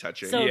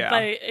retouching. So Yeah.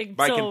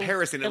 By so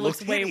comparison, it looks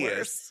looks way hideous.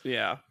 worse.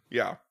 Yeah.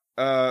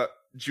 Yeah.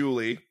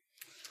 Julie.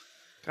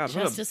 God,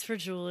 Justice for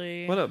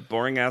Julie. what a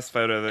boring ass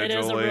photo there, It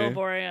Julie. is a real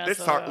boring ass This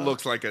photo.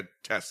 looks like a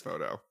test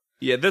photo.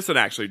 Yeah, this one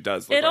actually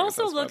does look It like a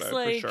also test looks photo,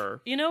 like for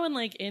sure. you know in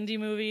like indie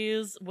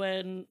movies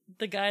when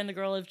the guy and the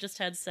girl have just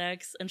had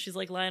sex and she's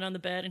like lying on the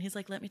bed and he's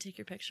like, "Let me take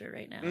your picture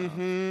right now."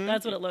 Mm-hmm.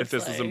 That's what it looks If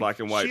this like. was in black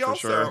and white, She for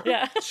also- sure.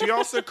 Yeah. She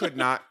also could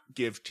not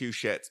give two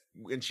shits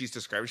when she's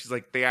describing. She's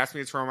like, they asked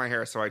me to twirl my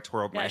hair, so I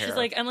twirled my Yeah, hair. she's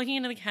like, "I'm looking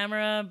into the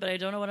camera, but I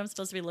don't know what I'm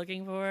supposed to be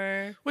looking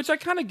for." Which I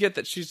kind of get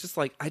that she's just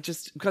like,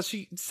 because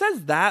she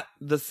says that,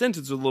 the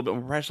sentence with a little bit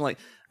more passion, like,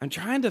 I'm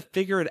trying to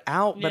figure it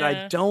out, but I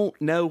Yeah. don't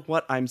know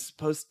what I'm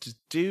supposed to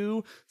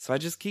do. So I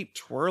just keep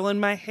twirling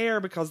my hair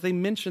because they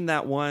mentioned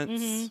that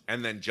once. Mm-hmm.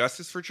 And then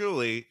Justice for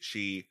Julie,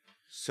 she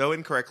so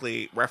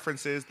incorrectly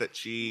references that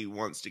she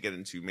wants to get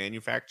into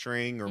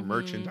manufacturing or Mm-hmm.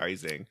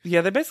 merchandising. Yeah,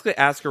 they basically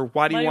ask her,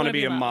 why do you want to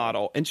be a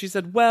model? And she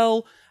said,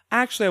 well,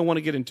 actually, I want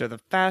to get into the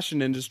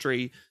fashion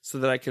industry so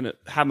that I can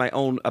have my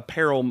own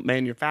apparel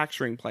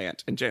manufacturing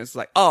plant. And Janice is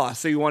like, oh,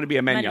 so you want to be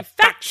a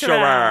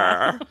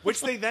manufacturer?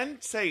 Which they then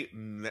say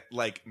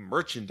like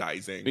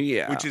merchandising.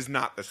 Yeah. Which is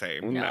not the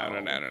same. No.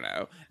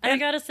 And I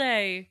gotta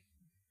say,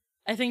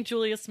 I think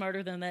Julie is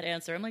smarter than that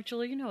answer. I'm like,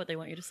 Julie, you know what they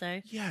want you to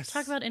say. Yes.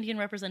 Talk about Indian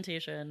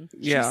representation.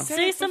 Yeah. said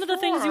Say it some of the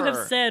things you have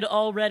before. said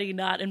already,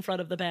 not in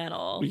front of the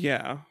panel.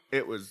 Yeah.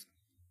 It was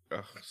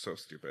so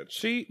stupid.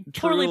 She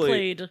Poorly truly,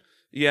 played.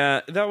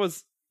 Yeah, that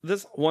was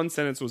this one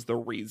sentence was the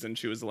reason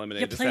she was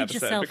eliminated You this played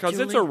episode yourself, because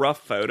it's Julie. a rough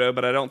photo,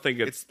 but I don't think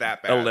It's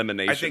that bad.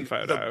 elimination I think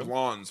photo. the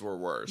blondes were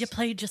worse. You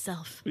played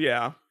yourself.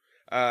 Yeah.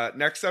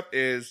 Next up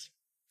is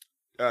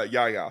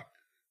Yaya,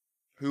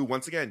 who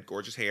once again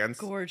gorgeous hands.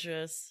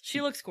 Gorgeous.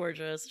 She looks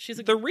gorgeous. She's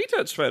a The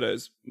retouch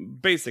photos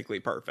basically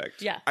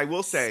perfect. yeah. I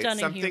will say Stunning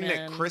something that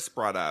human. Chris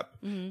brought up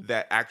Mhm.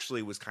 that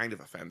actually was kind of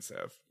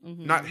offensive.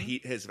 Mhm. Not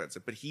his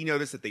offensive, but he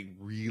noticed that they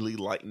really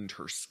lightened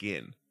her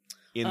skin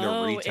in the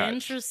retouch.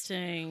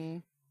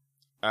 Interesting.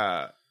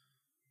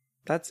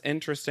 That's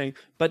interesting.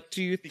 But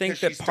do you think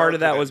Because that she's part of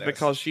that darker was than this.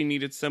 because she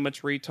needed so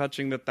much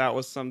retouching that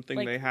was something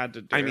Like- they had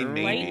to do? I mean,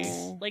 maybe.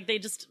 Lights. Like they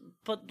just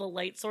put the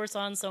light source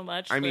on so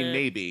much. I mean, that-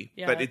 maybe,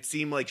 yeah. but it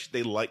seemed like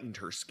they lightened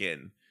her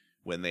skin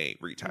when they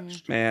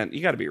retouched. Man,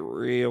 you got to be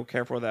real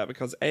careful with that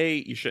because A,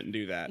 you shouldn't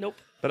do that. Nope.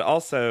 But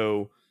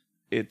also,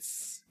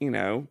 it's,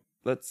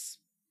 let's.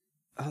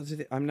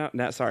 I'm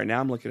not sorry. Now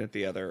I'm looking at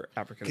the other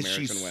African Because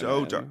American she's women.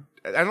 so dark.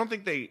 I don't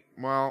think they.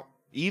 Well,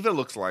 Eva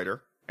looks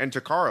lighter, and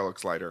Takara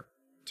looks lighter.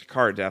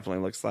 Takara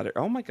definitely looks lighter.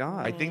 Oh my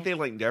god. I think they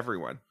lightened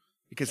everyone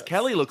because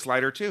Kelly looks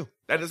lighter too.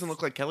 That doesn't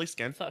look like Kelly's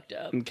skin. Fucked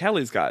up. And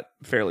Kelly's got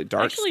fairly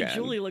dark Actually, skin.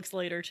 Julie looks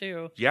later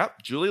too.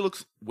 Yep, Julie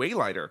looks way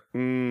lighter.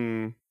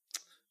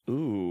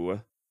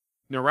 Ooh.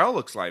 Narelle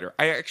looks lighter.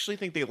 I actually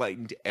think they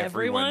lightened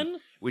everyone, Everyone?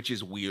 which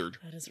is weird.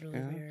 That is really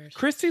Yeah. weird.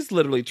 Christy's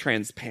literally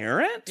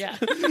transparent. Yeah.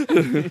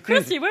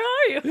 Christy, where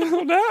are you?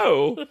 Oh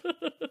no.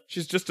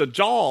 She's just a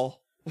jaw.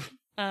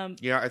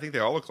 Yeah, I think they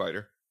all look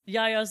lighter.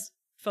 Yaya's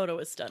photo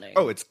is stunning.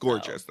 Oh, it's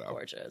gorgeous, though.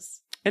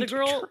 Gorgeous. And the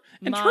girl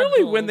and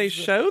truly, when they models-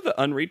 show the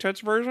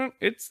unretouched version,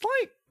 it's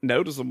like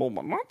noticeable,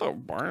 but not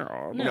that bad.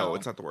 No, No.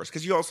 it's not the worst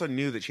because you also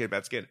knew that she had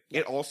bad skin.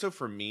 It also,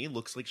 for me,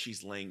 looks like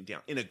she's laying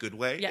down in a good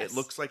way. Yes. It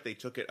looks like they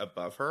took it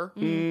above her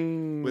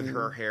Mm. with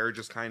her hair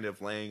just kind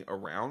of laying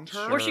around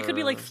her. Or she could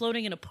be like Sure.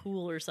 floating in a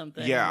pool or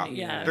something. Yeah.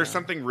 Yeah. There's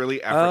something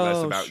really effortless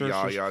Oh, about sure,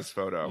 Yaya's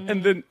photo. Mhm.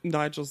 And then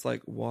Nigel's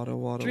like, water,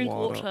 Drink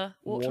water.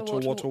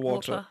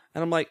 Water.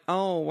 And I'm like,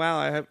 oh,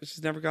 wow,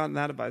 she's never gotten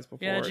that advice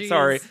before. Yeah, geez.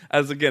 Sorry.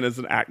 As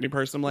an acne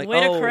person, I'm like,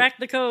 Way oh. to crack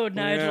the code,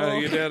 Nigel. Yeah,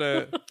 you did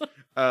it.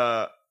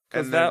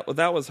 And Because then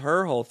that was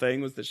her whole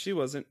thing, was that she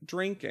wasn't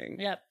drinking.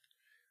 Yep.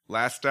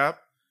 last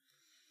up,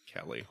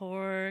 Kelly.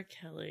 Poor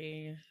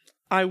Kelly.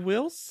 I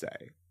will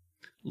say,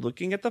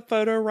 looking at the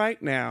photo right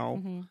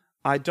now, Mhm.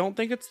 I don't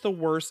think it's the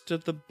worst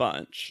of the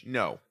bunch,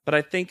 No. but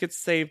I think it's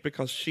saved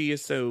because she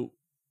is so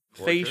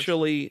Gorgeous.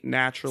 facially,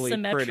 naturally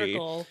pretty.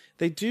 Symmetrical.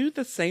 They do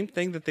the same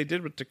thing that they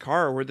did with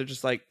Takara, where they're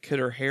just like, could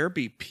her hair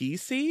be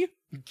piecey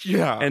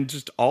Yeah. and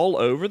just all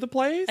over the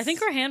place? I think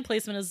her hand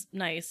placement is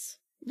nice.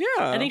 Yeah.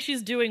 I think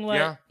she's doing what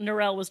Yeah.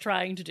 Narelle was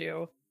trying to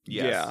do.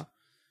 Yes. Yeah.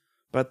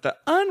 But the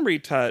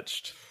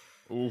unretouched,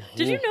 Ooh.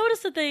 Did you notice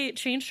that they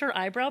changed her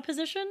eyebrow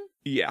position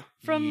yeah.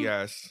 from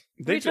Yes.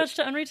 They retouch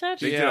to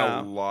unretouched? They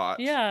Yeah. did a lot.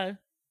 Yeah.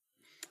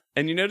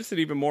 And you notice it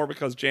even more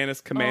because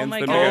Janice commands Oh my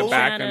them to god, go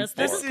back Janice. and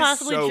This forth. is is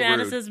possibly so rude.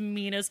 Janice's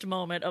meanest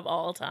moment of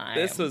all time.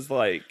 This was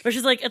like, Where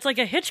she's like, it's like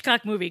a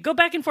Hitchcock movie. Go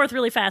back and forth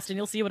really fast and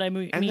you'll see what I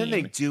mean. And then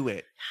they do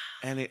it.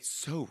 And it's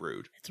so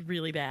rude. It's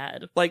really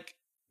bad. like,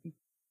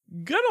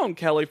 good on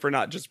Kelly for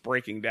not just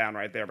breaking down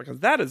right there, because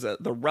that is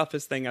the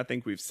roughest thing I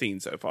think we've seen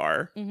so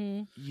far.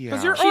 Mm-hmm.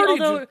 Yeah. you're- She, Already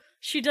although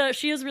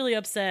she is really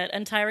upset,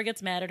 and Tyra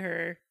gets mad at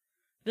her.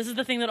 This is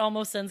the thing that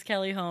almost sends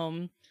Kelly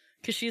home,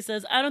 because she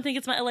says, "I don't think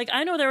it's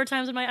I know there were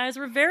times when my eyes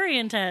were very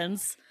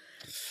intense.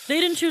 They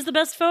didn't choose the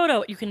best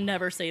photo." You can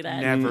never say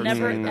that. Never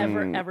never, say that.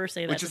 ever, ever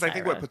say that. Which is, to I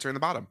think, Tyra. what puts her in the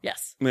bottom.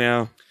 Yes.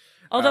 Yeah.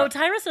 Although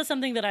Tyra says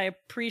something that I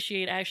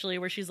appreciate actually,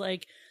 where she's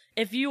like,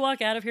 "If you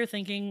walk out of here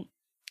thinking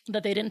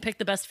that they didn't pick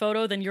the best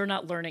photo, then you're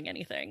not learning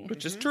anything."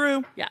 Which is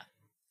true. Yeah,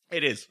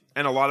 It is.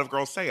 And a lot of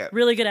girls say it.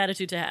 really good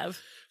attitude to have.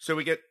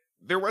 So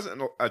there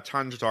wasn't a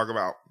ton to talk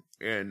about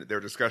in their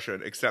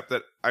discussion, except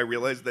that I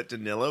realized that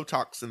Danilo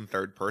talks in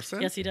third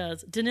person. Yes, he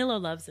does. Danilo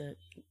loves it.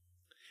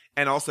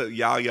 And also,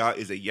 Yaya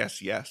is a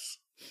yes, yes.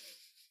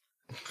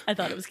 I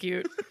thought it was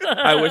cute.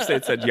 I wish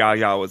they'd said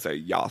Yaya was a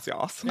yas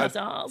yas. That's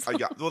awesome.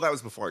 Well, that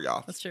was before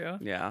Yas. That's true.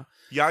 Yeah.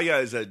 Yaya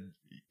is a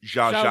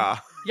ja ja.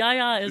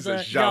 Yaya is Is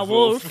a Ya ja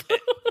Wolf.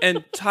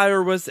 And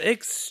Tyra was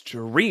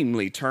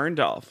extremely turned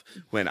off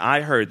when I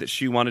heard that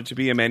she wanted to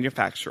be a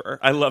manufacturer.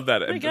 I love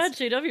that. Oh my god,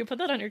 JW, put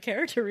that on your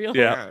character reel.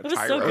 Yeah. It was so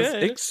Tyra. I was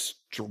good.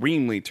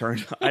 extremely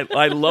turned.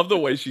 I love the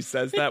way she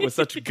says that with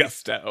such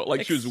gusto,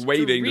 like she was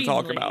waiting to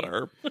talk about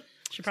her.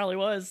 She probably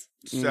was.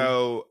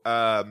 So,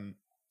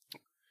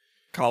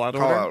 Call out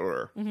call order. out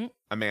order. Mhm.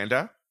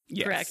 Amanda,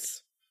 Yes.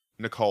 Correct.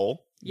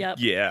 Nicole, Yep.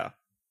 Yeah.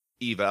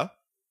 Eva,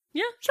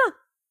 Yeah. Sure.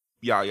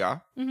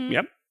 Yaya, Mm-hmm.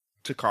 Yep.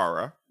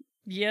 Takara,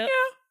 Yep.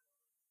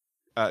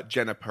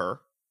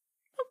 Jennifer,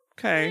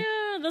 Okay.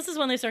 Yeah, this is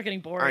when they start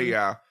getting boring.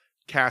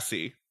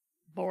 Cassie,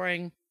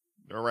 Boring.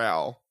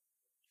 Narelle,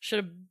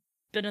 Should have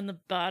been in the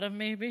bottom,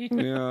 maybe.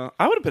 Yeah,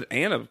 I would have put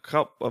Anne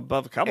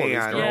above a couple of these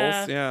Anne. girls.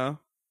 Yeah. Yeah.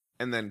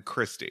 And then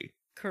Christy.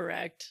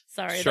 Correct.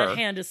 Sorry, Sure. that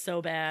hand is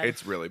so bad.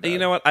 It's really bad. You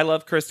know what? I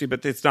love Christy,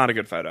 but it's not a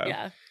good photo.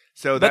 yeah.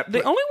 So But that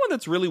the only one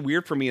that's really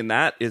weird for me in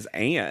that is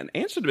Anne.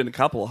 Anne should have been a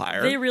couple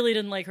higher. They really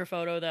didn't like her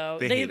photo, though.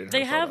 They hated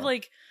her have photo.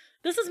 like.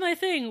 This is my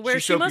thing, where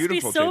She's she so must be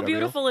beautiful, so JW.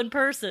 beautiful in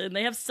person.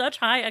 They have such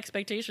high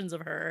expectations of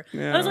her.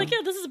 Yeah. I was like, yeah,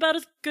 this is about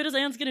as good as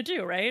Anne's gonna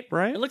do, right?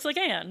 Right. It looks like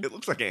Anne. it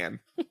looks like Anne.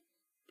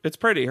 It's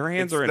pretty. Her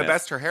hands It's are in the it.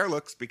 best her hair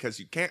looks because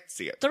you can't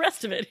see it. The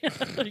rest of it,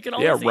 you can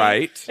only Yeah, see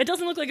right. It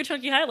doesn't look like a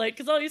chunky highlight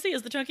because all you see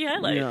is the chunky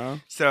highlight. Yeah.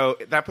 So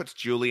that puts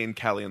Julie and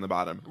Kelly on the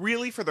bottom.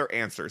 Really for their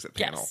answers at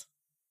panel. Yes.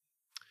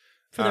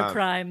 For their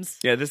crimes.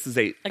 Yeah, this is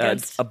a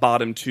Against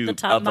bottom two The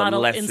top of model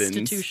lessons.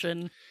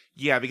 institution.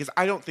 Yeah, because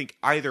I don't think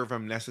either of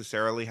them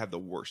necessarily had the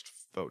worst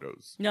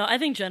photos. No, I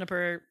think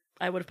Jennifer,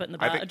 I would have put in the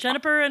I bottom. think-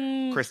 Jennifer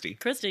and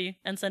Christy.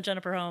 and sent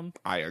Jennifer home.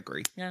 I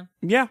agree. Yeah.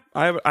 Yeah,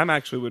 I'm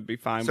actually would be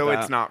fine So with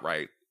it's that. not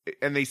right.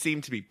 And they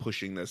seem to be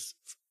pushing this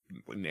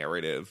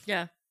narrative.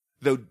 Yeah.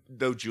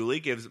 Though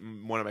Julie gives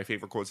one of my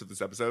favorite quotes of this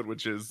episode,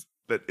 which is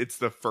that it's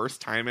the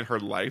first time in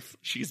her life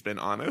she's been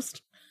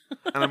honest.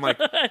 And I'm like,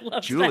 I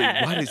love Julie,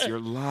 that. what is your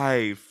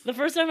life? The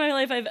first time in my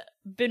life I've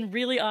been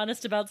really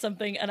honest about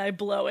something and I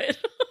blow it.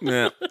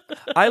 Yeah.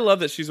 I love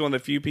that she's one of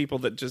the few people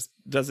that just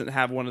doesn't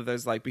have one of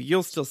those like, but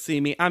you'll still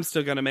see me. I'm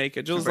still gonna make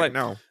it. Julie's She's like,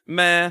 no.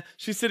 meh.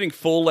 She's sitting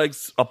full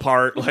legs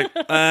apart, like,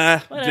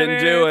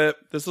 didn't do it.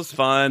 This was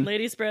fun.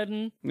 Lady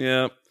spreading.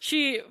 Yeah.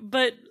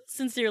 But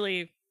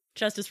sincerely,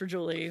 justice for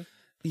Julie.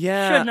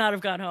 Yeah. Should not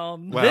have gone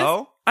home.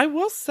 Well, I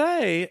will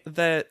say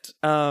that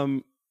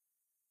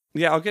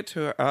yeah, I'll get to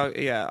her.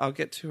 I'll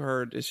get to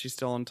her. Is she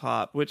still on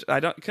top? Which I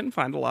couldn't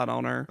find a lot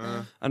on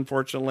her,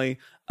 unfortunately.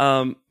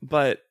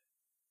 But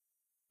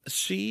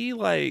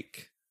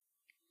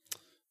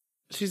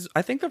she's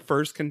I think the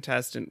first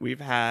contestant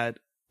we've had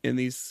in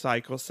these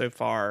cycles so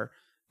far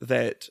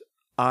that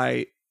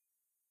I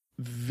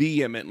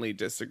vehemently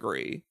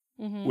disagree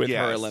Mhm. with her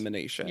Yes.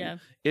 elimination. Yeah.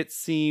 It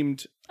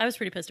seemed I was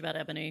pretty pissed about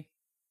Ebony.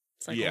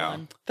 Cycle Yeah.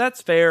 1.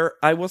 that's fair.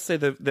 I will say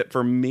that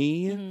for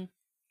me, Mhm.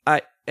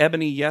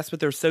 Ebony, yes, but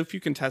there's so few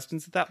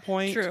contestants at that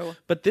point. True.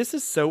 But this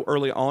is so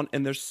early on,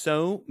 and there's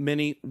so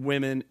many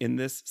women in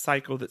this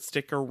cycle that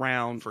stick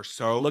around. for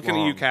so Looking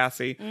long. at you,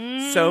 Cassie,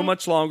 Mm. so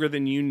much longer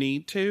than you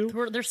need to.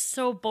 They're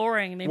so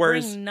boring. They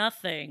Whereas- bring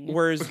nothing.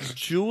 Whereas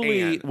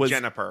Julie And was,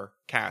 Jennifer,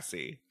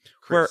 Cassie,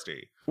 Where-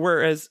 Christy.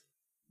 whereas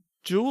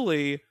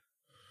Julie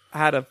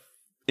had a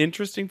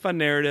interesting, fun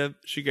narrative.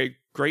 She got a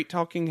great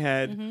talking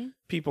head. Mhm.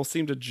 People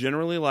seem to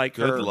generally like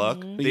her. Good look.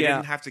 Mhm. They Yeah.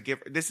 didn't have to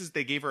give.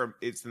 They gave her.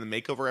 It's in the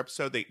makeover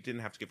episode. They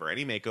didn't have to give her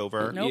any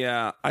makeover. Nope.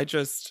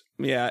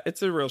 Yeah,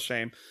 it's a real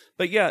shame.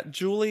 But yeah,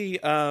 Julie,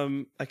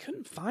 I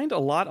couldn't find a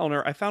lot on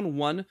her. I found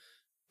one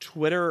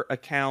Twitter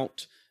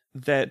account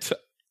that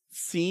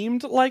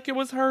seemed like it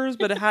was hers,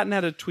 but it hadn't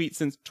had a tweet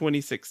since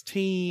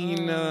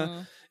 2016.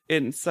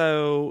 And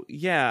so,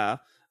 yeah,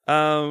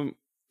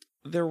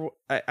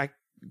 I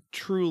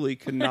truly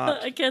could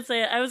not. I can't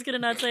say it. I was gonna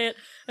not say it.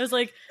 I was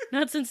like,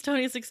 not since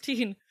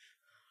 2016.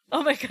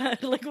 Oh my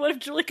god! Like, what if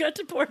Julie got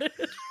deported?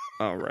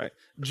 All right.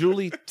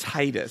 Julie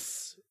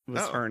Titus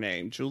was Oh. her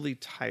name. Julie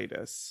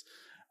Titus.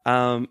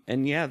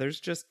 And yeah, there's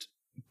just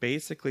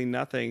basically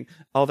nothing.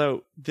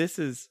 Although this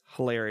is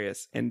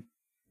hilarious. And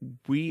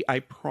I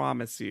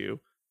promise you,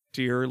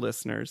 dear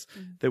listeners,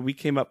 that we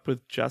came up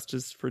with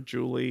justice for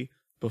Julie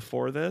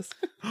before this.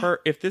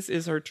 If this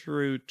is her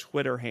true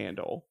Twitter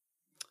handle,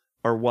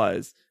 or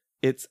was,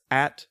 it's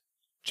at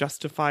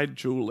Justified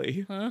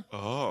Julie. Huh?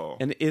 Oh,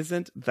 And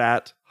isn't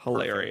that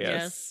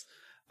hilarious?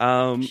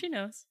 Yes. She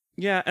knows.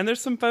 Yeah, and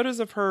there's some photos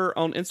of her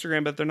on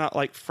Instagram, but they're not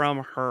like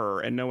from her,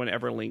 and no one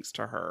ever links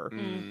to her.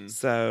 Mm.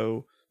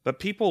 So, but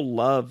people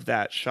love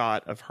that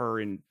shot of her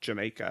in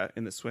Jamaica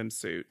in the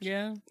swimsuit.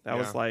 Yeah. That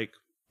was Yeah. like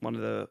one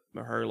of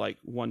her like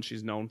one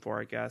she's known for,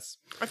 I guess.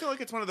 I feel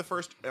like it's one of the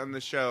first on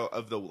the show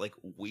of the like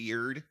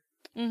weird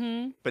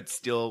Mm-hmm. but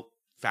still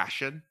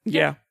fashion.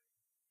 Yeah,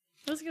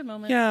 It was a good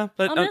moment. yeah,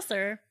 but I'll miss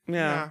her.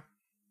 yeah,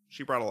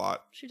 She brought a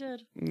lot. She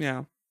did.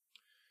 yeah.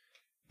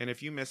 And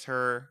if you miss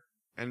her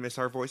and miss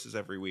our voices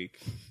every week,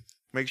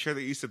 make sure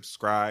that you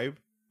subscribe,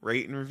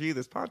 rate, and review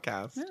this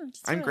podcast. Yeah,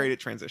 just I'm do great it. at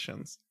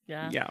transitions.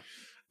 Yeah. Yeah.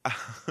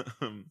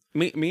 Um,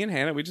 Me and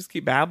Hannah, we just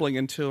keep babbling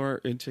until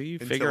you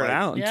figure it I-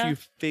 out. Yeah. Until you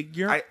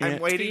figure I'm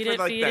it. waiting Feed for it,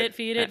 like feed that. it,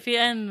 feed it, feed it,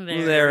 and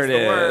there. There it There's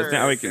the is. word.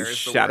 Now we can There's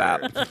the shut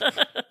word. up.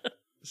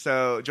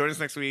 So join us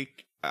next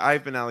week.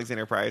 I've been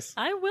Alexander Price.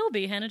 I will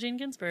be Hannah Jane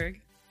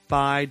Ginsburg.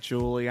 Bye,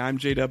 Julie. I'm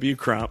JW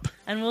Crump.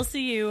 And we'll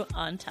see you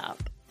on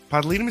top.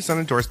 Podleadum is not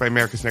endorsed by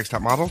America's Next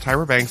Top Model,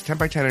 Tyra Banks,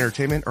 10x10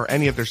 Entertainment, or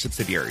any of their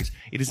subsidiaries.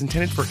 It is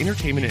intended for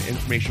entertainment and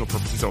informational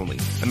purposes only.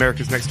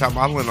 America's Next Top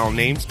Model and all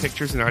names,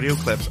 pictures, and audio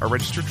clips are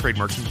registered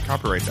trademarks and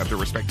copyrights of their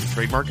respective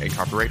trademark and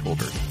copyright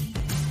holders.